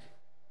Creighton.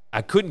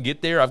 I couldn't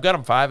get there. I've got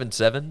them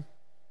 5-7.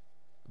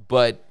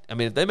 But,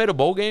 if they made a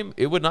bowl game,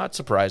 it would not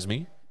surprise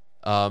me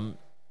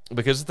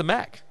because it's the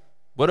MAC.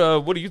 What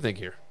do you think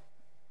here?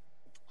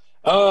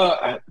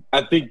 I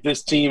think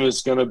this team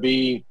is going to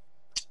be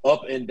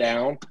up and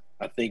down.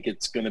 I think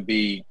it's going to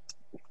be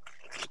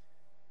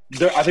 –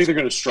 I think they're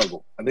going to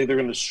struggle. I think they're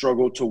going to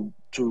struggle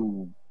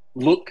to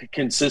look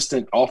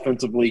consistent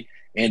offensively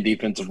and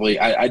defensively.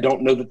 I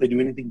don't know that they do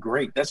anything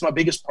great. That's my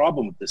biggest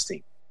problem with this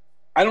team.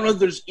 I don't know if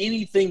there's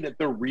anything that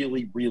they're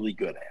really, really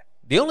good at.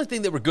 The only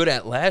thing they were good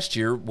at last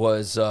year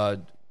was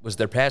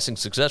their passing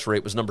success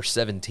rate was number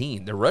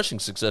 17. Their rushing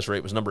success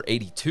rate was number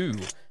 82.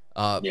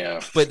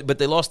 But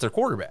they lost their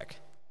quarterback.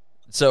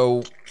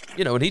 So,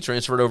 when he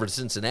transferred over to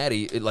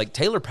Cincinnati,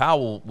 Taylor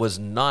Powell was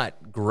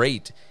not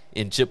great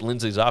in Chip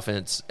Lindsey's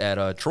offense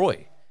at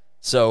Troy.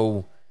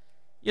 So,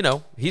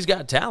 he's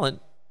got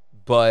talent,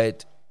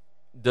 but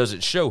does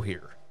it show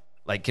here?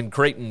 Can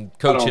Creighton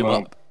coach him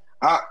up?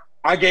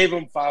 I gave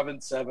him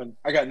 5-7.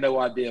 I got no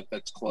idea if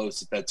that's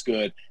close, if that's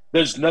good.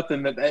 There's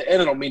nothing and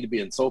I don't mean to be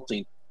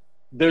insulting,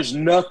 there's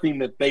nothing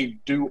that they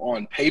do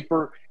on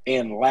paper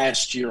and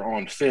last year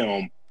on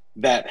film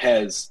that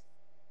has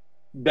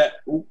that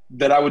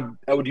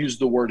I would use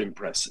the word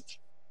impressive.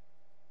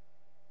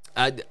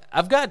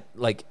 I've got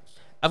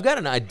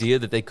an idea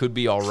that they could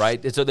be all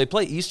right. So they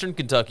play Eastern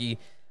Kentucky.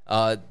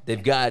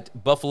 They've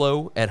got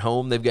Buffalo at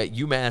home. They've got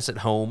UMass at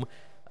home.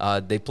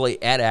 They play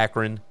at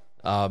Akron.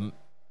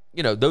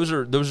 Those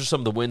are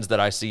some of the wins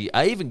that I see.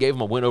 I even gave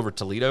them a win over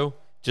Toledo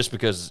just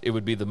because it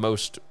would be the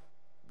most,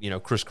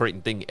 Chris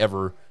Creighton thing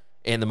ever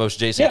and the most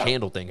Jason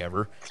Candle thing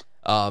ever.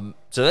 So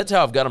that's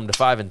how I've got them to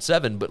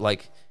 5-7.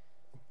 But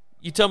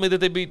you tell me that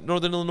they beat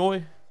Northern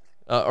Illinois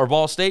or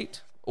Ball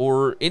State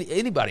or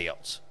anybody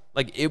else.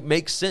 It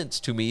makes sense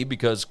to me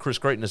because Chris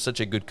Creighton is such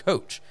a good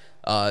coach.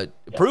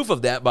 Proof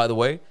of that, by the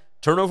way,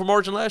 turnover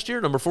margin last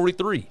year, number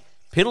 43.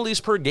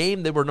 Penalties per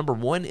game, they were number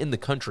 1 in the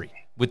country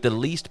with the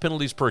least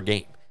penalties per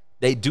game.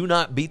 They do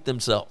not beat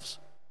themselves.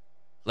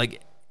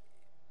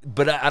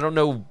 But I don't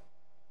know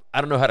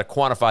how to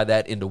quantify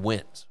that into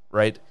wins,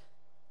 right?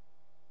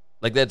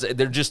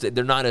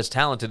 They're not as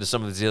talented as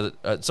some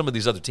of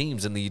these other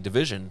teams in the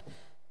division.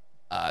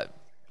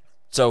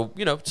 So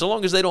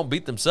long as they don't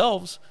beat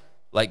themselves,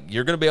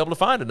 you're going to be able to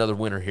find another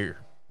winner here,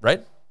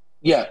 right?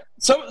 Yeah.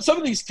 Some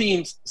of these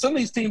teams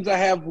I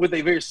have with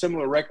a very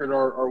similar record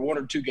are 1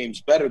 or 2 games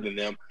better than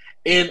them.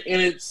 And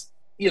it's,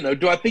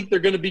 do I think they're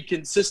going to be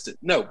consistent?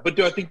 No. But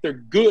do I think they're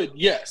good?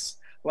 Yes.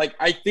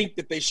 I think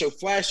that they show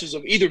flashes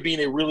of either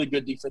being a really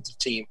good defensive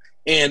team,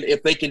 and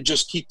if they can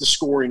just keep the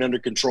scoring under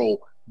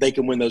control, they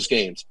can win those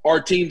games. Are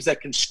teams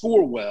that can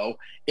score well,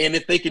 and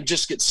if they can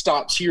just get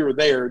stops here or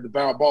there, the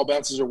ball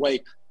bounces their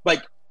way.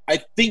 I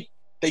think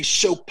they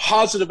show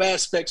positive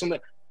aspects on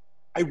that.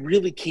 I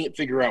really can't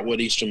figure out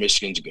what Eastern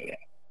Michigan's good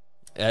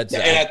at.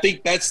 I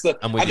think that's the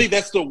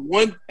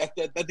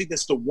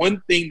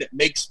one thing that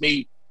makes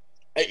me.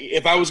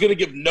 If I was going to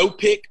give no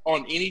pick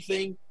on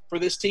anything for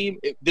this team,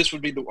 this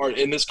would be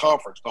in this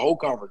conference, the whole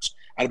conference.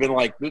 I'd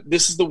have been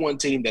this is the one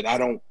team that I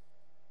don't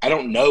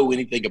know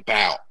anything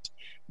about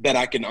that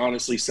I can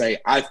honestly say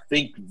I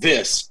think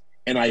this,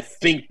 and I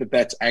think that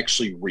that's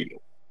actually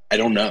real. I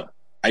don't know.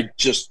 And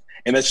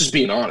that's just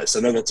being honest. I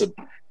know that's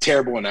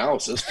terrible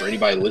analysis for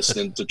anybody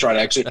listening to try to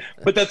actually.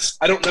 But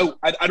I don't know.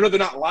 I'd rather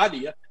not lie to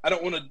you. I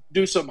don't want to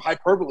do some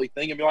hyperbole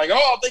thing and be like, oh,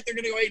 I think they're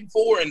going to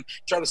go 8-4 and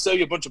try to sell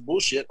you a bunch of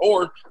bullshit,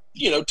 or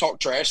talk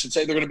trash and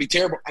say they're going to be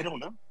terrible. I don't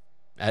know.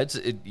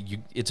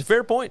 It's a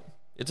fair point.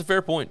 It's a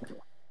fair point.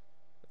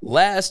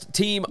 Last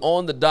team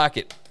on the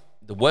docket,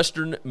 the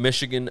Western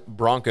Michigan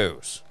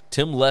Broncos.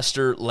 Tim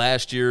Lester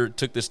last year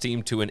took this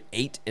team to an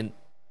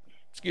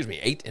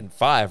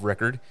 8-5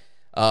 record.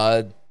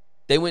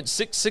 They went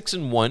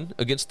 6-1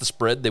 against the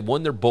spread. They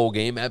won their bowl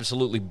game,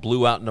 absolutely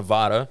blew out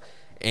Nevada.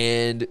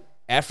 And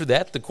after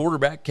that, the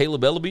quarterback,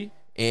 Caleb Ellaby,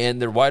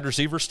 and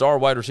their star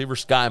wide receiver,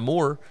 Sky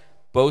Moore,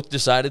 both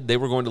decided they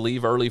were going to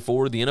leave early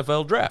for the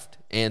NFL draft.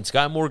 And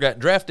Sky Moore got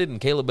drafted, and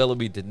Caleb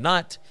Ellaby did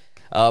not.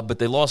 But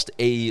they lost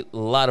a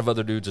lot of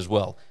other dudes as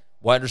well.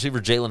 Wide receiver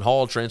Jalen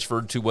Hall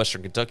transferred to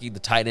Western Kentucky. The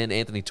tight end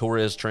Anthony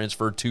Torres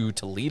transferred to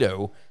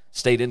Toledo,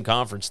 stayed in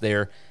conference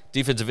there.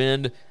 Defensive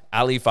end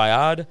Ali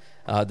Fayad,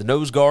 the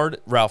nose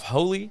guard Ralph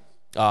Holly,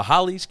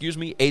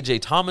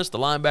 AJ Thomas, the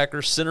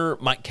linebacker, center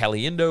Mike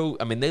Caliendo.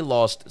 I mean, they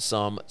lost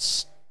some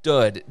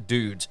stud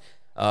dudes.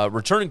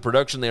 Returning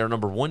production, they are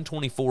number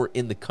 124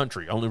 in the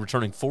country, only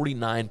returning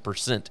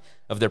 49%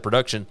 of their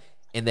production,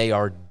 and they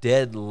are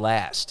dead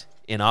last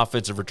in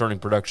offensive returning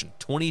production,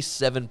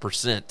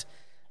 27%.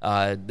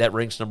 That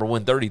ranks number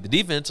 130. The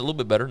defense, a little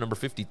bit better, number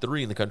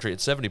 53 in the country at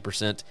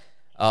 70%.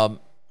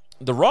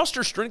 The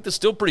roster strength is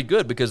still pretty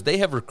good because they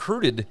have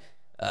recruited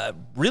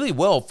really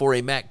well for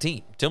a MAC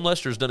team. Tim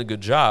Lester's done a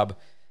good job.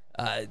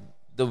 The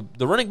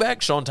running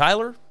back, Sean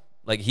Tyler,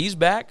 he's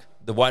back.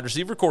 The wide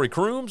receiver, Corey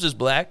Crooms, is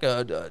back.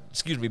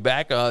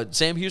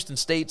 Sam Houston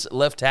State's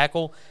left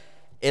tackle,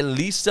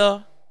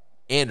 Elisa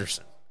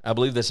Anderson. I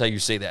believe that's how you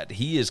say that.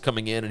 He is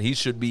coming in, and he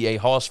should be a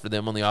hoss for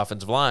them on the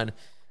offensive line.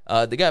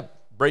 They got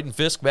Braden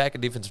Fisk back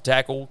at defensive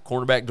tackle,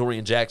 cornerback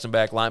Dorian Jackson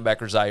back,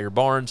 linebacker Zaire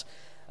Barnes.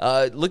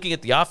 Looking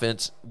at the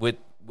offense,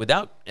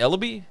 without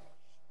Ellaby,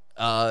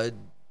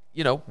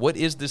 what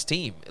is this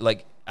team?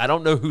 I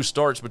don't know who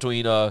starts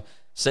between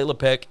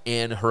Salopek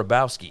and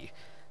Hrabowski.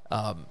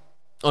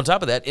 On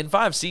top of that, in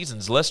 5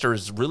 seasons, Lester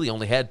has really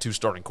only had 2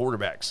 starting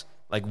quarterbacks.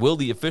 Will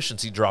the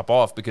efficiency drop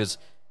off? Because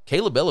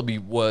Caleb Ellaby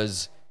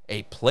was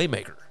a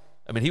playmaker.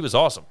 I mean, he was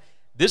awesome.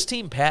 This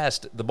team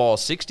passed the ball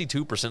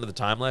 62% of the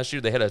time last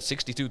year. They had a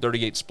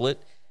 62-38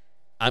 split.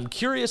 I'm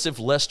curious if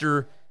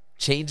Lester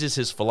changes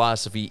his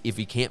philosophy if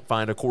he can't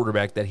find a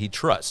quarterback that he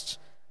trusts.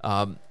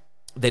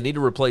 They need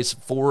to replace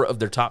 4 of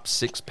their top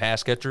 6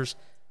 pass catchers,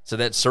 so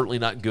that's certainly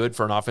not good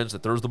for an offense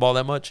that throws the ball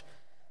that much.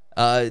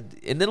 And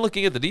then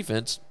looking at the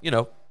defense,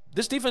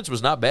 this defense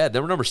was not bad. They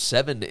were number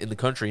 7 in the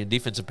country in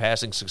defensive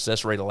passing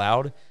success rate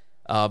allowed,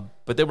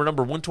 but they were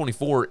number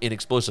 124 in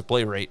explosive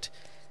play rate.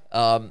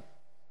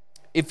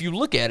 If you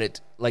look at it,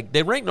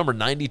 they rank number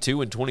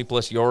 92 in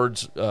 20-plus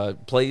yards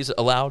plays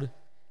allowed,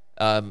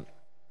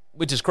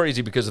 which is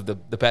crazy because of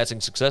the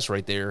passing success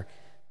rate there.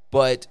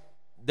 But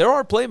there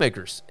are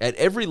playmakers at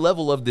every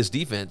level of this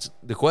defense.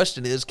 The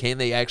question is, can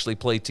they actually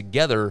play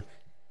together?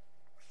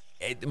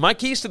 My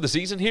keys to the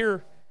season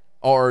here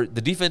are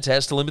the defense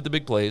has to limit the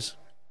big plays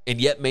and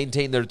yet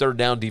maintain their third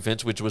down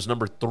defense, which was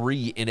number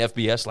 3 in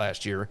FBS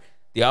last year.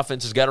 The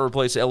offense has got to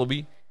replace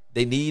Ellaby.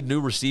 They need new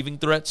receiving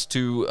threats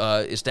to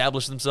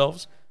establish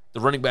themselves. The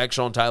running back,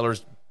 Sean Tyler,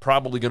 is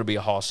probably going to be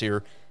a hoss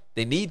here.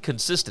 They need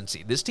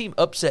consistency. This team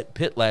upset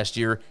Pitt last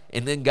year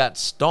and then got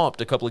stomped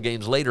a couple of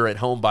games later at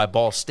home by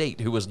Ball State,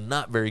 who was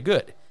not very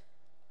good.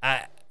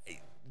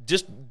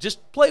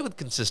 Just play with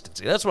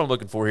consistency. That's what I'm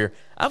looking for here.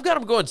 I've got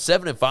them going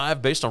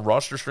 7-5 based on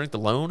roster strength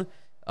alone.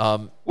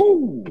 I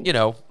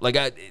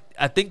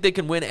think they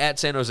can win at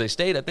San Jose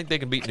State. I think they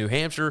can beat New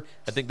Hampshire.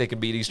 I think they can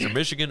beat Eastern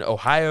Michigan,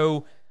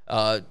 Ohio,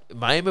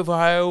 Miami of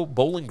Ohio,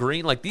 Bowling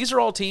Green. These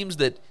are all teams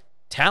that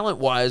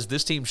talent-wise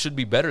this team should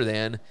be better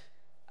than.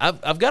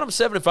 I've got them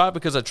 7-5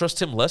 because I trust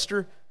Tim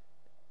Lester.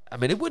 I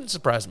mean, it wouldn't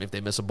surprise me if they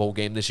miss a bowl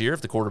game this year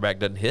if the quarterback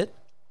doesn't hit.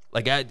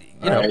 Right.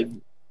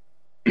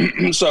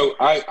 So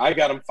I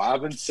got them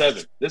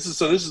 5-7. This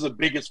is the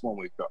biggest one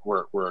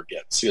we're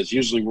against because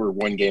usually we're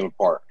 1 game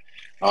apart,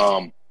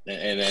 and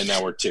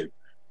now we're 2.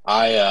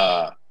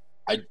 I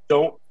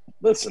don't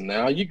listen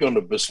now. You're going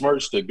to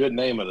besmirch the good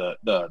name of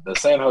the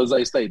San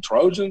Jose State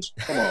Trojans?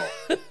 Come on.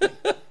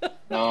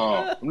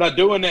 No, I'm not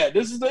doing that.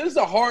 This is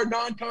a hard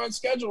non-con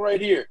schedule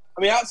right here.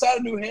 I mean, outside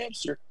of New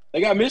Hampshire,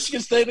 they got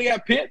Michigan State, they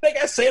got Pitt, they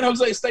got San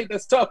Jose State.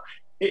 That's tough.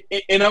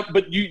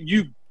 But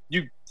you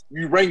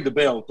rang the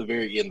bell at the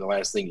very end. The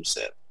last thing you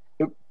said,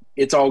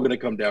 it's all going to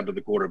come down to the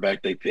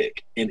quarterback they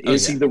pick, and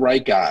is he the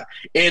right guy?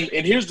 And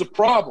here's the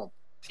problem: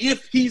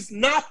 if he's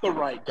not the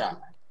right guy,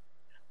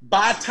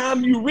 by the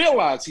time you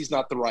realize he's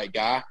not the right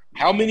guy,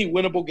 how many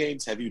winnable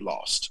games have you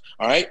lost?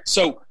 All right.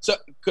 So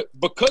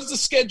because the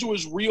schedule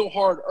is real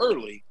hard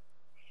early,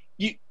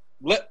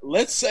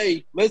 let's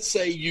say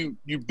you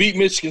beat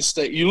Michigan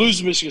State, you lose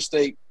to Michigan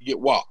State, you get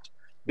walked.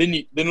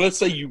 Then let's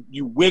say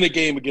you win a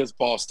game against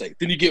Ball State,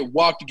 then you get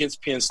walked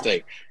against Penn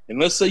State, and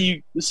let's say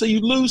you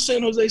lose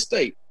San Jose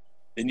State,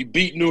 then you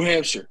beat New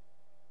Hampshire.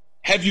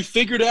 Have you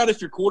figured out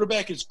if your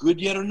quarterback is good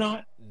yet or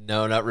not?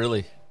 No, not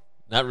really.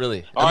 Not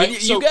really. All I mean,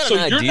 right, you got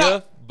an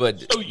idea,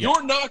 but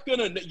you're not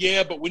gonna.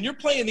 Yeah, but when you're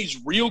playing these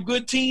real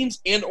good teams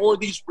and or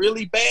these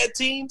really bad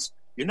teams,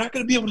 you're not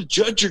gonna be able to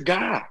judge your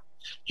guy.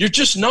 You're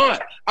just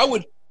not.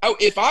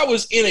 If I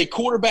was in a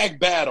quarterback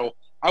battle,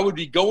 I would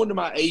be going to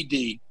my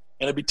AD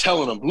and I'd be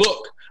telling them,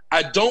 look,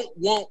 I don't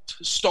want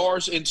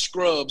stars and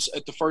scrubs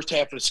at the first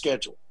half of the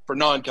schedule for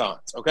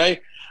non-cons,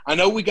 okay? I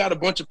know we got a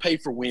bunch of pay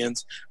for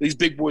wins. These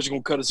big boys are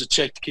going to cut us a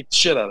check to kick the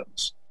shit out of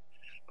us.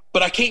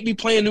 But I can't be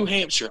playing New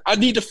Hampshire. I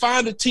need to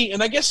find a team,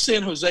 and I guess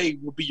San Jose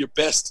will be your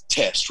best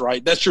test,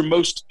 right? That's your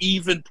most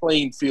even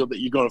playing field that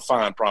you're going to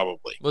find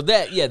probably. Well,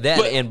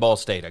 and Ball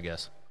State, I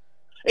guess.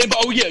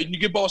 You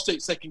get Ball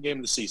State second game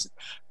of the season.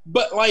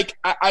 But, like,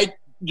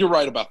 you're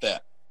right about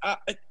that.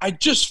 I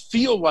just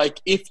feel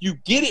like if you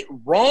get it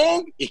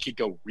wrong, it could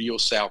go real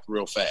south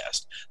real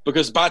fast.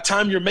 Because by the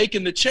time you're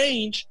making the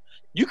change,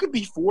 you could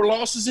be 4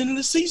 losses into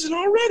the season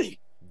already.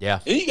 Yeah.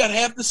 And you got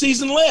half the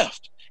season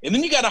left. And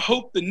then you got to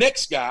hope the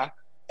next guy,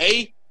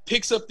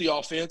 picks up the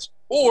offense,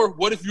 or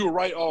what if you were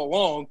right all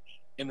along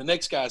and the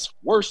next guy's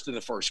worse than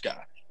the first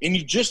guy? And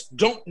you just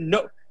don't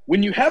know.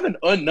 When you have an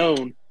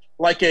unknown,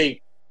 like a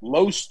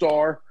low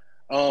star,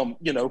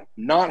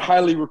 not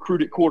highly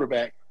recruited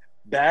quarterback,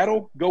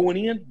 battle going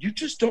in, you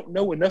just don't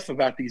know enough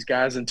about these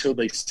guys until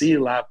they see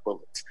live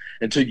bullets,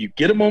 until you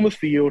get them on the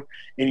field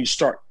and you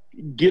start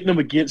getting them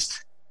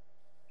against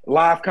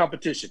live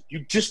competition. You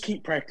just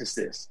can't practice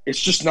this. It's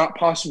just not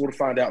possible to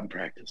find out in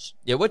practice.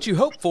 Yeah, what you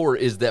hope for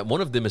is that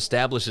one of them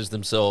establishes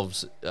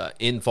themselves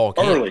in fall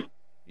camp. Early.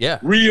 Yeah.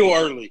 Real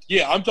early.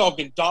 Yeah, I'm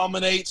talking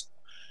dominates.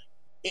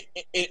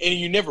 And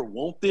you never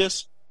want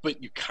this,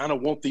 but you kind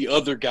of want the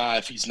other guy,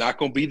 if he's not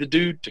going to be the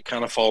dude, to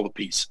kind of fall to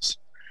pieces.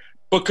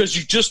 Because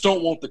you just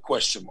don't want the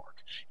question mark.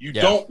 You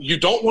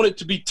don't want it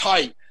to be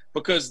tight,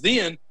 because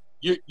then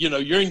you're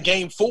in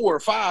game 4 or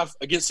 5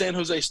 against San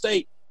Jose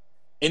State,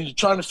 and you're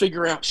trying to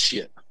figure out,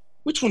 shit,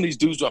 which one of these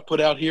dudes do I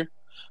put out here?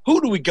 Who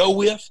do we go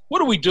with?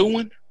 What are we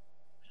doing?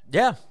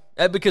 Yeah,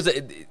 because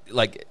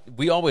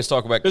we always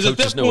talk about coaches at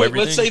that know point,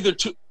 everything. let's say they're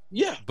two.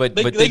 Yeah, but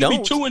they they can be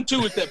don't.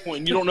 2-2 at that point,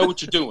 and you don't know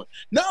what you're doing.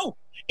 No,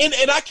 and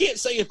I can't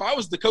say if I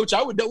was the coach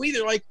I would know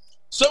either. Like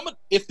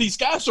if these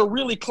guys are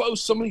really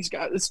close, some of these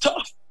guys, it's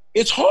tough.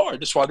 It's hard.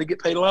 That's why they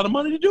get paid a lot of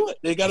money to do it.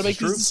 They got to make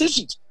these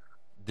decisions.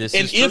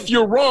 If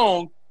you're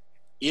wrong,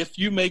 if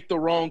you make the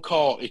wrong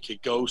call, it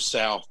could go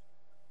south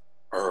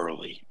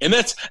early. And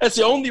that's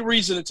the only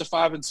reason it's a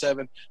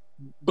 5-7,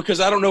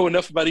 because I don't know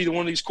enough about either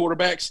one of these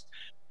quarterbacks.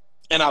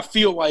 And I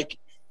feel like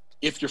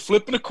if you're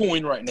flipping a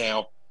coin right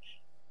now,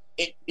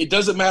 it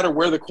doesn't matter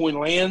where the coin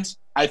lands.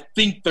 I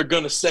think they're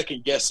going to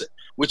second guess it,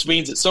 which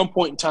means at some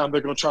point in time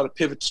they're going to try to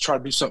pivot to try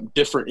to do something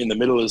different in the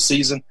middle of the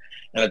season.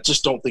 And I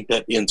just don't think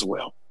that ends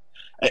well.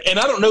 And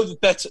I don't know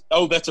that's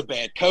a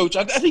bad coach.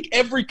 I think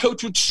every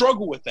coach would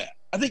struggle with that.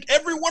 I think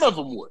every one of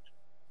them would.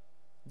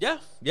 Yeah.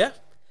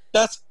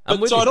 So I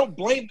don't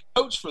blame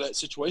the coach for that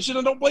situation.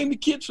 I don't blame the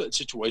kids for that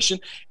situation.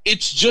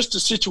 It's just a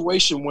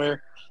situation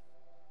where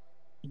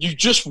you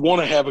just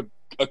want to have a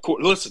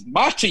listen,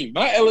 my team,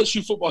 my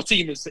LSU football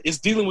team is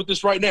dealing with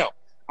this right now.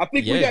 I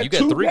think we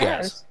got 3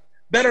 guys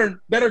that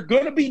are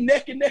going to be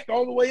neck and neck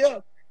all the way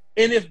up.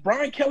 And if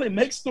Brian Kelly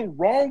makes the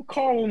wrong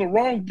call on the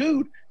wrong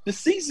dude, the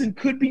season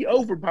could be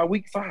over by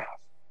week 5.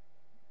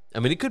 I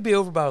mean, it could be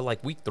over by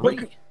like week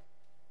 3.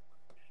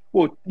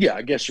 Well, yeah,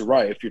 I guess you're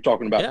right if you're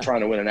talking about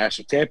trying to win a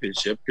national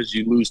championship, because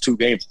you lose 2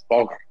 games in the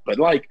ball game. But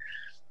like,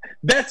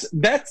 that's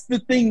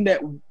the thing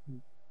that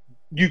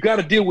you got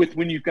to deal with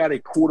when you've got a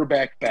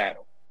quarterback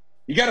battle.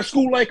 You got a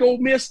school like Ole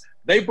Miss,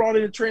 they brought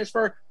in a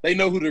transfer, they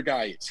know who their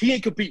guy is. He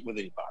ain't competing with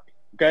anybody,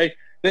 okay?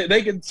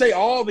 They can say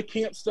all the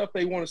camp stuff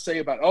they want to say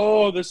about,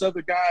 this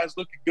other guy is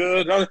looking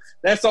good.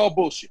 That's all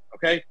bullshit,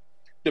 okay?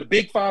 The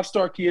big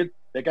 5-star kid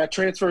that got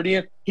transferred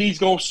in, he's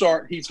going to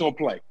start, he's going to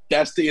play.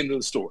 That's the end of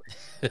the story.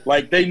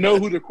 Like, they know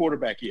who their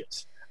quarterback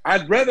is.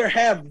 I'd rather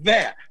have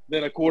that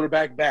than a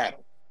quarterback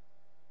battle.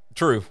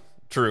 True.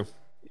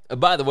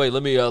 By the way,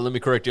 let me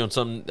correct you on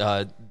something.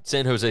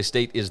 San Jose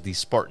State is the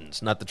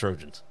Spartans, not the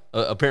Trojans.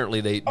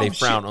 Apparently, they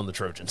frown on the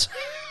Trojans.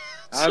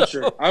 I'm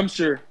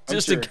sure.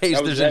 Just in case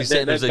there's any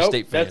San Jose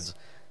State fans.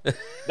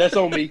 That's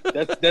on me.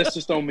 That's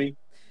just on me.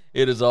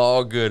 It is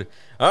all good.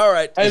 All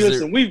right. Hey,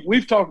 listen,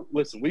 we've talked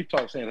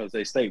San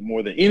Jose State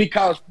more than any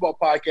college football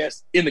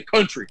podcast in the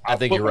country. I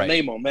think you're right. I'll put my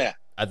name on that.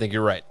 I think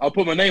you're right. I'll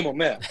put my name on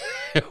that.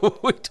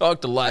 We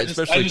talked a lot,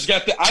 especially. I just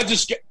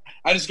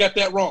got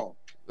that wrong.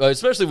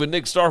 Especially with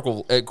Nick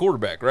Starkel at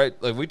quarterback, right?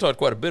 Like, we talked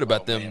quite a bit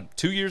about them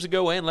 2 years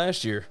ago and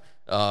last year.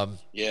 Now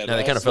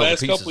they kind of fell to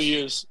pieces. Last couple of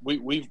years,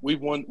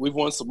 we've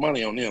won some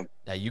money on them.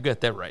 Now you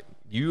got that right.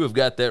 You have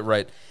got that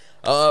right,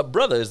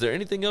 brother. Is there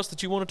anything else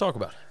that you want to talk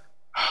about?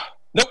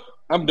 Nope,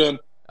 I'm done.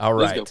 All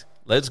right,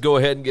 let's go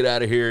ahead and get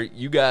out of here.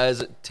 You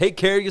guys take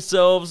care of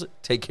yourselves,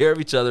 take care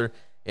of each other,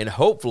 and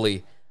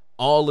hopefully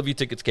all of your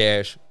tickets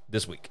cash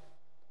this week.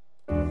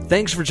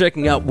 Thanks for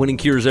checking out Winning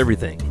Cures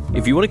Everything.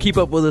 If you want to keep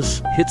up with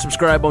us, hit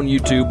subscribe on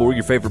YouTube or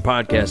your favorite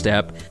podcast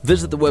app.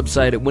 Visit the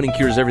website at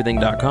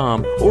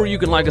winningcureseverything.com, or you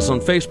can like us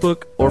on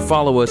Facebook or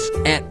follow us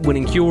at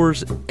Winning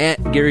Cures,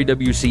 at Gary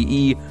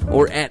WCE,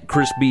 or at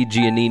Chris B.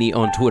 Giannini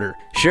on Twitter.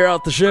 Share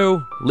out the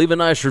show, leave a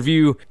nice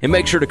review, and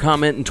make sure to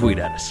comment and tweet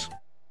at us.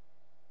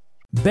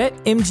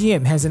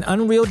 BetMGM has an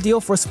unreal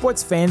deal for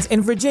sports fans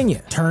in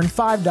Virginia. Turn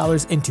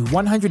 $5 into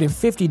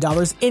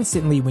 $150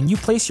 instantly when you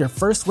place your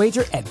first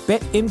wager at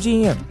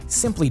BetMGM.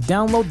 Simply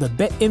download the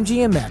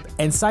BetMGM app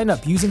and sign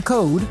up using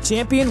code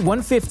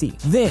Champion150.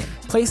 Then,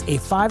 place a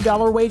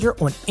 $5 wager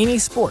on any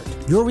sport.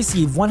 You'll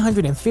receive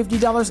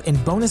 $150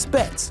 in bonus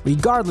bets,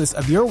 regardless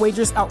of your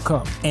wager's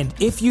outcome. And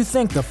if you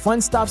think the fun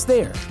stops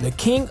there, the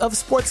king of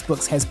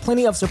sportsbooks has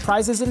plenty of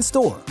surprises in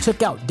store.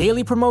 Check out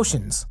daily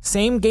promotions,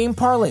 same-game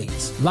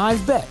parlays, live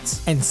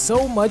bets, and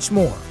so much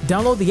more.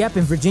 Download the app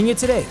in Virginia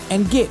today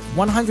and get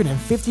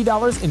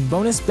 $150 in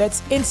bonus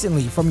bets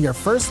instantly from your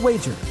first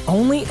wager.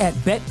 Only at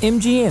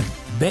BetMGM.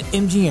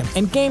 BetMGM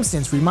and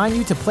GameSense remind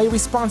you to play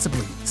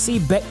responsibly. See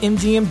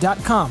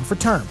BetMGM.com for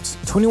terms.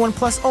 21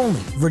 plus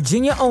only.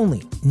 Virginia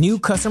only. New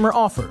customer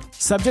offer.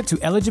 Subject to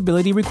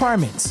eligibility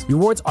requirements.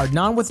 Rewards are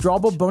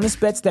non-withdrawable bonus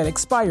bets that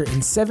expire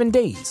in 7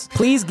 days.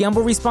 Please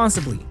gamble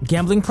responsibly.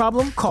 Gambling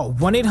problem? Call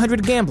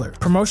 1-800-GAMBLER.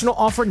 Promotional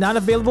offer not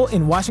available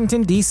in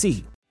Washington,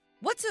 D.C.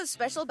 What's so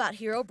special about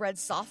Hero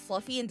Bread's soft,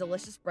 fluffy, and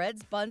delicious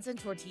breads, buns, and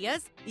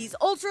tortillas? These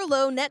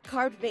ultra-low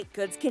net-carb baked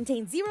goods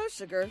contain zero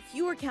sugar,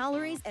 fewer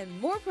calories, and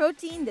more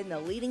protein than the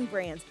leading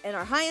brands, and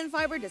are high in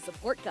fiber to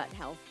support gut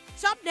health.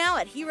 Shop now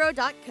at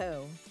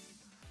Hero.co.